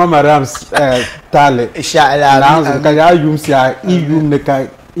now Chairman Marams tale inshallah now ka ya yumsia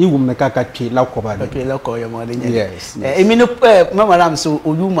iwum ne ka twi la ko ba okay la ko ya mo de nya yes emino Mama Ram so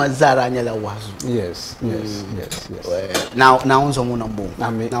oyuma zara nya la wazu yes now unzo mu nambo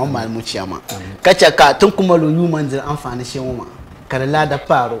now mal mu chiama kacha ka tun kuma lo yuma nzira amfani shi mu ma kare la da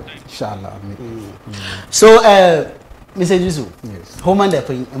paro inshallah so Mr. Jisu yes homa da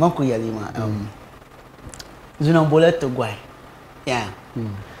fa man ku yali ma zuna bola to gwai ya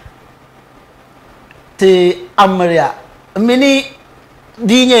te amriya mini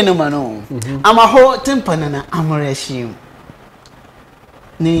dinye no mano ama ho timpana na amriya shi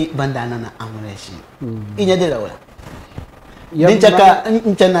ni bandana na amriya shi inya de lawla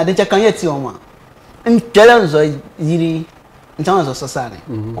din chaka yeti oma ntela zo yiri ntama zo sosane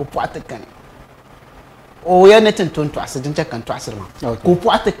ko pwate kan o ya netin tonto asidin chaka to asirma ko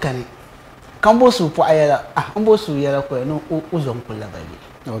pwate kan kambo su po ayala ambo su yala ko no uzon kula babi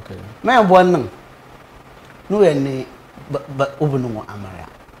okay ma bo nan no ya ne ba ubunu mu amara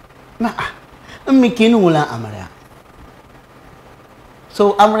ma mmikinu wala amara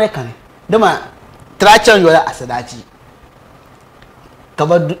so amara kan dama trachan yola asadaci ka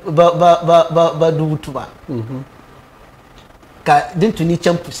ba dubutu ba ka din tuni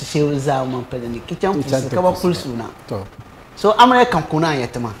champu se shewu za man pele ni ki champu se ka ba kulsuna so amara kan kuna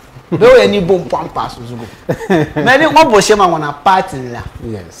yatama be we ni bom pampa so zugo me ni mo bo she ma wana party la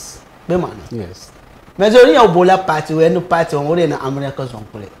yes be man yes me zo ni obola party we no party on we na amara ka zon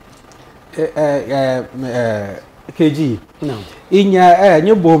kule KG no inya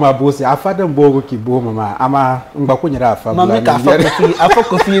nye boma bosi afada mbogo ki boma ma ama ngbakunyira afa mama ka afa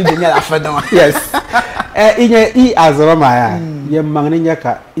kofi de nya afada yes inya azara ma ya ye mangni nya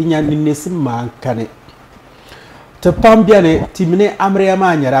ka inya ninesi man kane to pambia ne timine amre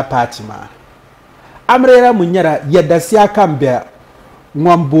ma nyara party ma amre mu nyara yadda sia kambia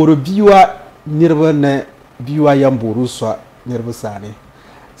ngwamboro biwa nirba ne biwa yamboro so nirba sane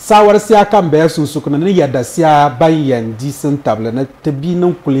sawar siya kan baya susu kuna ni yadda siya bayan disin tabla na tabi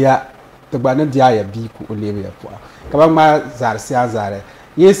nan kulya ta gbanin diya ya bi ku ulebe ya fuwa kaban ma zar siya zare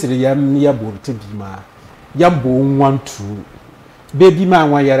yesiri yan ya burti bi ma yan bo wantu bebi ma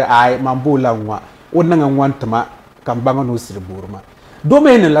wan yar ai man bo la nwa wannan wanta ma kan banga no sir burma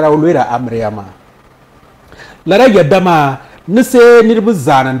domain lara ulwera amriya ma lara yadda ma nise nirbu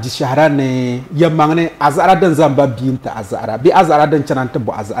zanan di shahara ne yammangne azara dan zamba binta azara bi azara dan cananta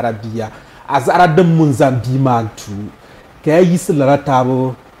bu azara biya azara dan mun zambi mantu ka yi silara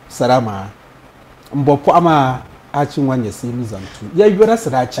tabo sarama mbo po ama a cin wanya sai mu zantu ya yura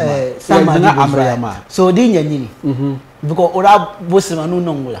siraci ma sama na amriya ma so din yanyi ni biko ora bosima nu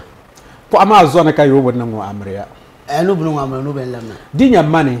nongula po ama zo na kai robo nan mu amriya no bunu amriya no ben lamna din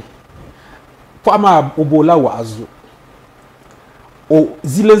yamane po ama obola wa azu o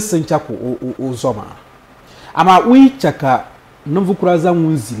zilen sencha ko o zoma ama wi chaka nvukura za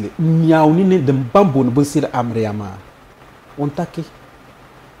nzile nyauni ne de bambo no bosir amriama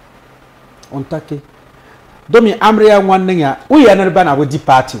ontake domi amria wanne ya o ya na ba na bo di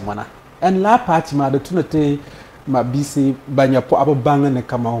party wana en la party ma de tunate ma bisi banya po ababanga ne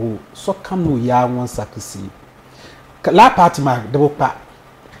kama ho so kam no ya won sakisi la party ma de bo pa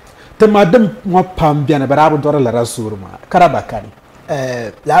te madam mo pam bia na bara bo dora la rasurma karabakani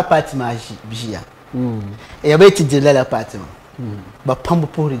la party ma biya ya bai ti dilla la party ma ba pambo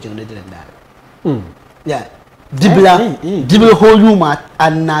pori jonde de ndare ya dibla hoyu ma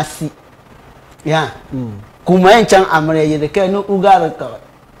annasi ya kuma yan can amre yede kai no ugara ka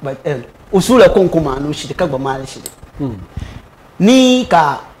ba usula kon kuma no shi ka ba mal shi ni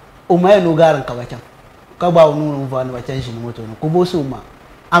ka umay no garan ka ba can ka ba nu va no ba can shi moto no ko bo so ma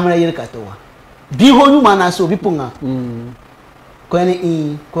amre yede ka to wa bi hoyu ma na so bi punga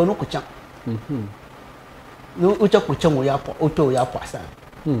kwani ko no kucha no ucha kucha mo ya po oto ya po asa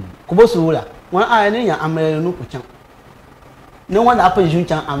ko bo su wala wan a ne ya amre no kucha no wanda apa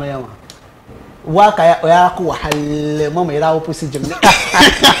juncha amre wa wa ka ya ko halle mo mai rawo pusi jimne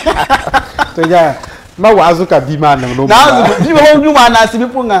to ja ma wa azuka bi ma no na azu bi ho ju ma na si bi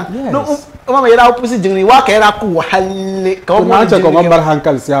punga no mama yara pusi jingni wa ka yara ku wahalle ka mo ta ko mambar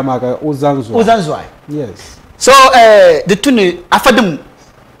hankal siama ka uzanzo yes so the tune afadum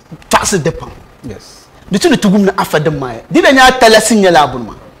tax depend yes the tune tugum na afadum ma dibe nya talasin ya labun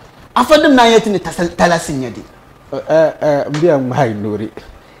ma afadum na yati ni talasin ya di mbiya mai nuri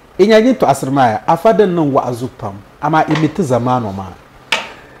inya gi to asrma afadan nan wa'azu pam ama imiti zamano ma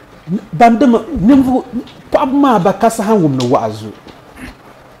bandam nimvu pabma ba kasa hangum na wa'azu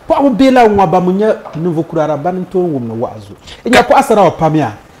pabu bela nwa ba munya nimvu kurara ban to ngum na wa'azu inya ko asara wa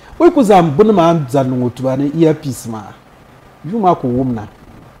pamia wai ku zam bun ma zanu tuba ne earpiece ma yuma ko wumna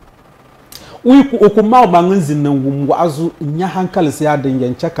wai ku okuma ma nginzin nan wum wa'azu inya hankal sai adan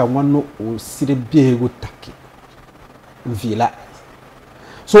yancha kan wanno o sire biye taki vila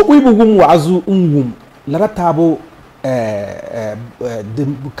so wai bu wum wa'azu ngum lara tabo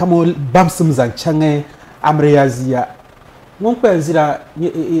kamo bamsum zanchange amreyaziya ngon ko ezira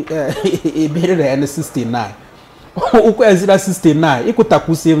bere da 69 uko ezira 69 ikuta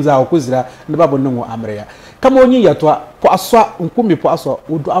semza okuzira ndababo nngo amreya kamo nyi yatwa po aswa nkumi po aswa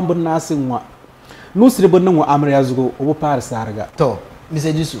udu ambun nasinwa nusire bon nngo amreya zugo obo par sarga to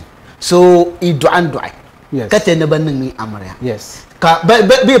mise disu so idu andwai yes kate ne ban ngi amreya yes ka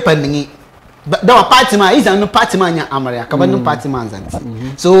be paningi da wa party ma izan no party ma nya amreya ka ban party ma zanti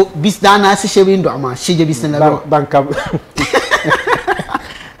so bis dana si shebi ndo ama shije bis na banka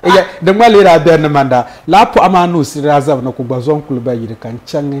iya da malira ben manda lapo amanu sirazab na ku bazon kulba yiri kan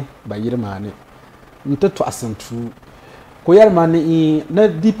change ba yiri mane nteto asantu ko yar mane na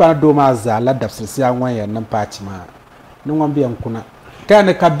dipa do ma za la dafsirsi anwan yan nan party ma nan wan biyan kuna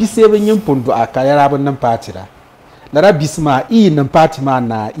kana ka bise ben yin pondo aka yara ban nan party da lara bisma nan party ma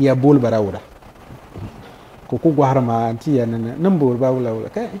na iya bol barawura ko ku gwar ma anti yan nan bol barawura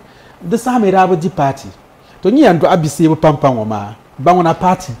kai da same raba di party to ni yan do abise be pampam ma bangona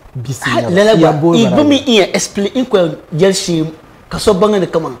party bisi ya bo ibumi iya explain in ko yelshi kaso bangane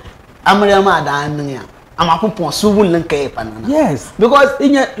kama amriya ma da hannun ya amma pon subul nan kai panana yes because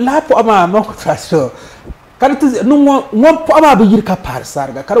inya lapo ama mako traso kada tu no po ama be yirka par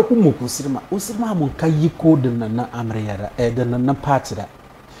sarga kada ku mu usirma mun kai ko dinnan na amriya da dinnan na party da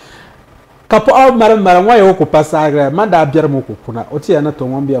kapo aw maran wayo ko pasagra manda biyar mu ko kuna oti yana to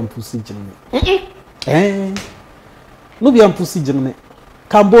mon biya mpusi jinni no biya mpusi jinne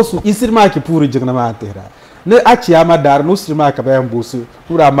kambosu isirma ki puru jinna ma tera ne achiya ma dar no sirma ka bayan bosu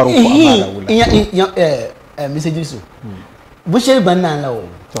pura maru ko amala wala message bushe banna lawo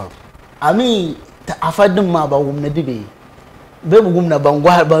to ami ta afadin ma ba gumna dibe be mu gumna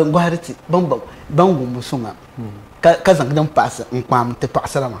bangwarti bangum musunga ka zan dan pasa nkwam te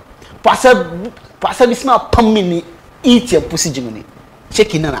pasara ma pasa bisma pammini iti pusi jinne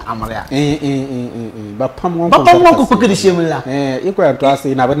cheki na amarya ba pam ko kudi shemla iko ya to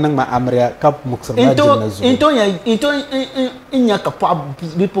ase na ban ma amarya ka muksar na jinna zu into inya ka pa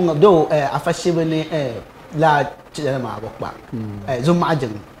bipunga do afashebene la chama bakpa zuma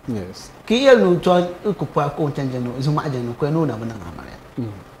ajin yes ki yelu to ku pa ko tanjeno zuma ajin ko no na ban amarya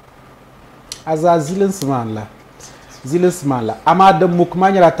azazilin subhanallah zilin subhanallah amma da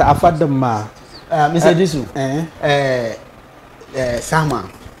mukmanya ta afadan ma mr disu sama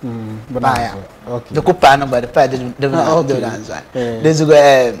baya da kupa na ba da fa da danza da zugo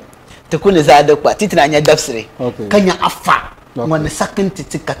ta kune za da kwa titina nya dafsire kanya afa wani sakin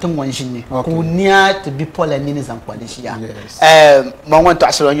titikatun wanshin ne ko niya to bi pola ni ne zankwa da shi ya man wanto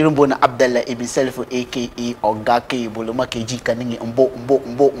asiron yirin bona Abdallah ibn Salfu aka Oga ke boluma ke ji kanin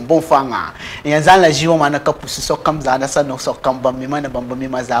mbo fanga yanzu la jiwo mana ka pusi so kam za na sanu so kam ban mi mana ban mi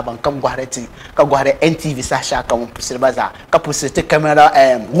maza ban kam gwarati ka gware NTV sa sha ka mun pusi baza ka pusi te camera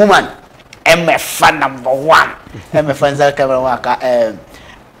woman MF number 1 MF za camera wa ka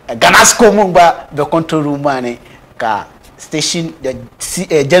ganasko mun ba be control room ne ka station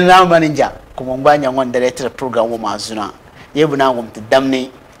the general manager kuma mbanya ngon director program wo mazuna yebuna ngom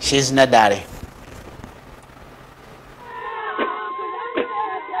damne she's na dare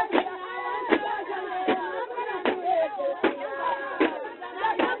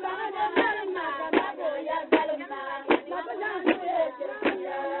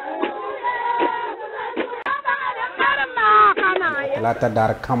lata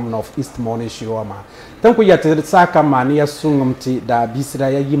dar kam of east morning shiwama tan ku yata saka mani ya sungumti da bisira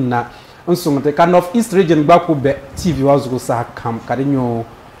ya yimna unsungumti kan of east region ba ku be tv wazugo sa kam kadinyo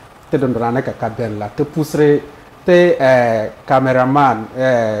te dondana ka kabella te pusre te cameraman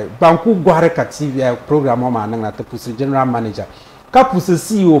banku gware ka tv program ma nan te pusre general manager ka pusre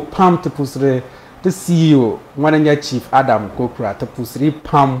CEO pam te pusre te CEO ngwananya chief Adam Kokura te pusre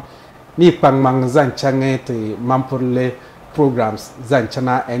pam ni pangmang zan change te mampurle programs zan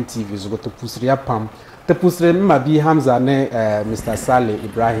chana NTV zugo to pusriya pam te pusre ma bi Hamza ne Mr Saleh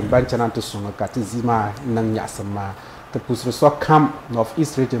Ibrahim ban chana to sunga katizima nan nyasama te pusre so kam of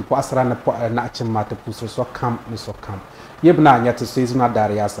East region po asra na po na chima te pusre so kam ni so kam yebna nya te sezuna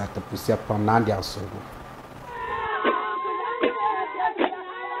dariasa te pusya pam na ndia sungo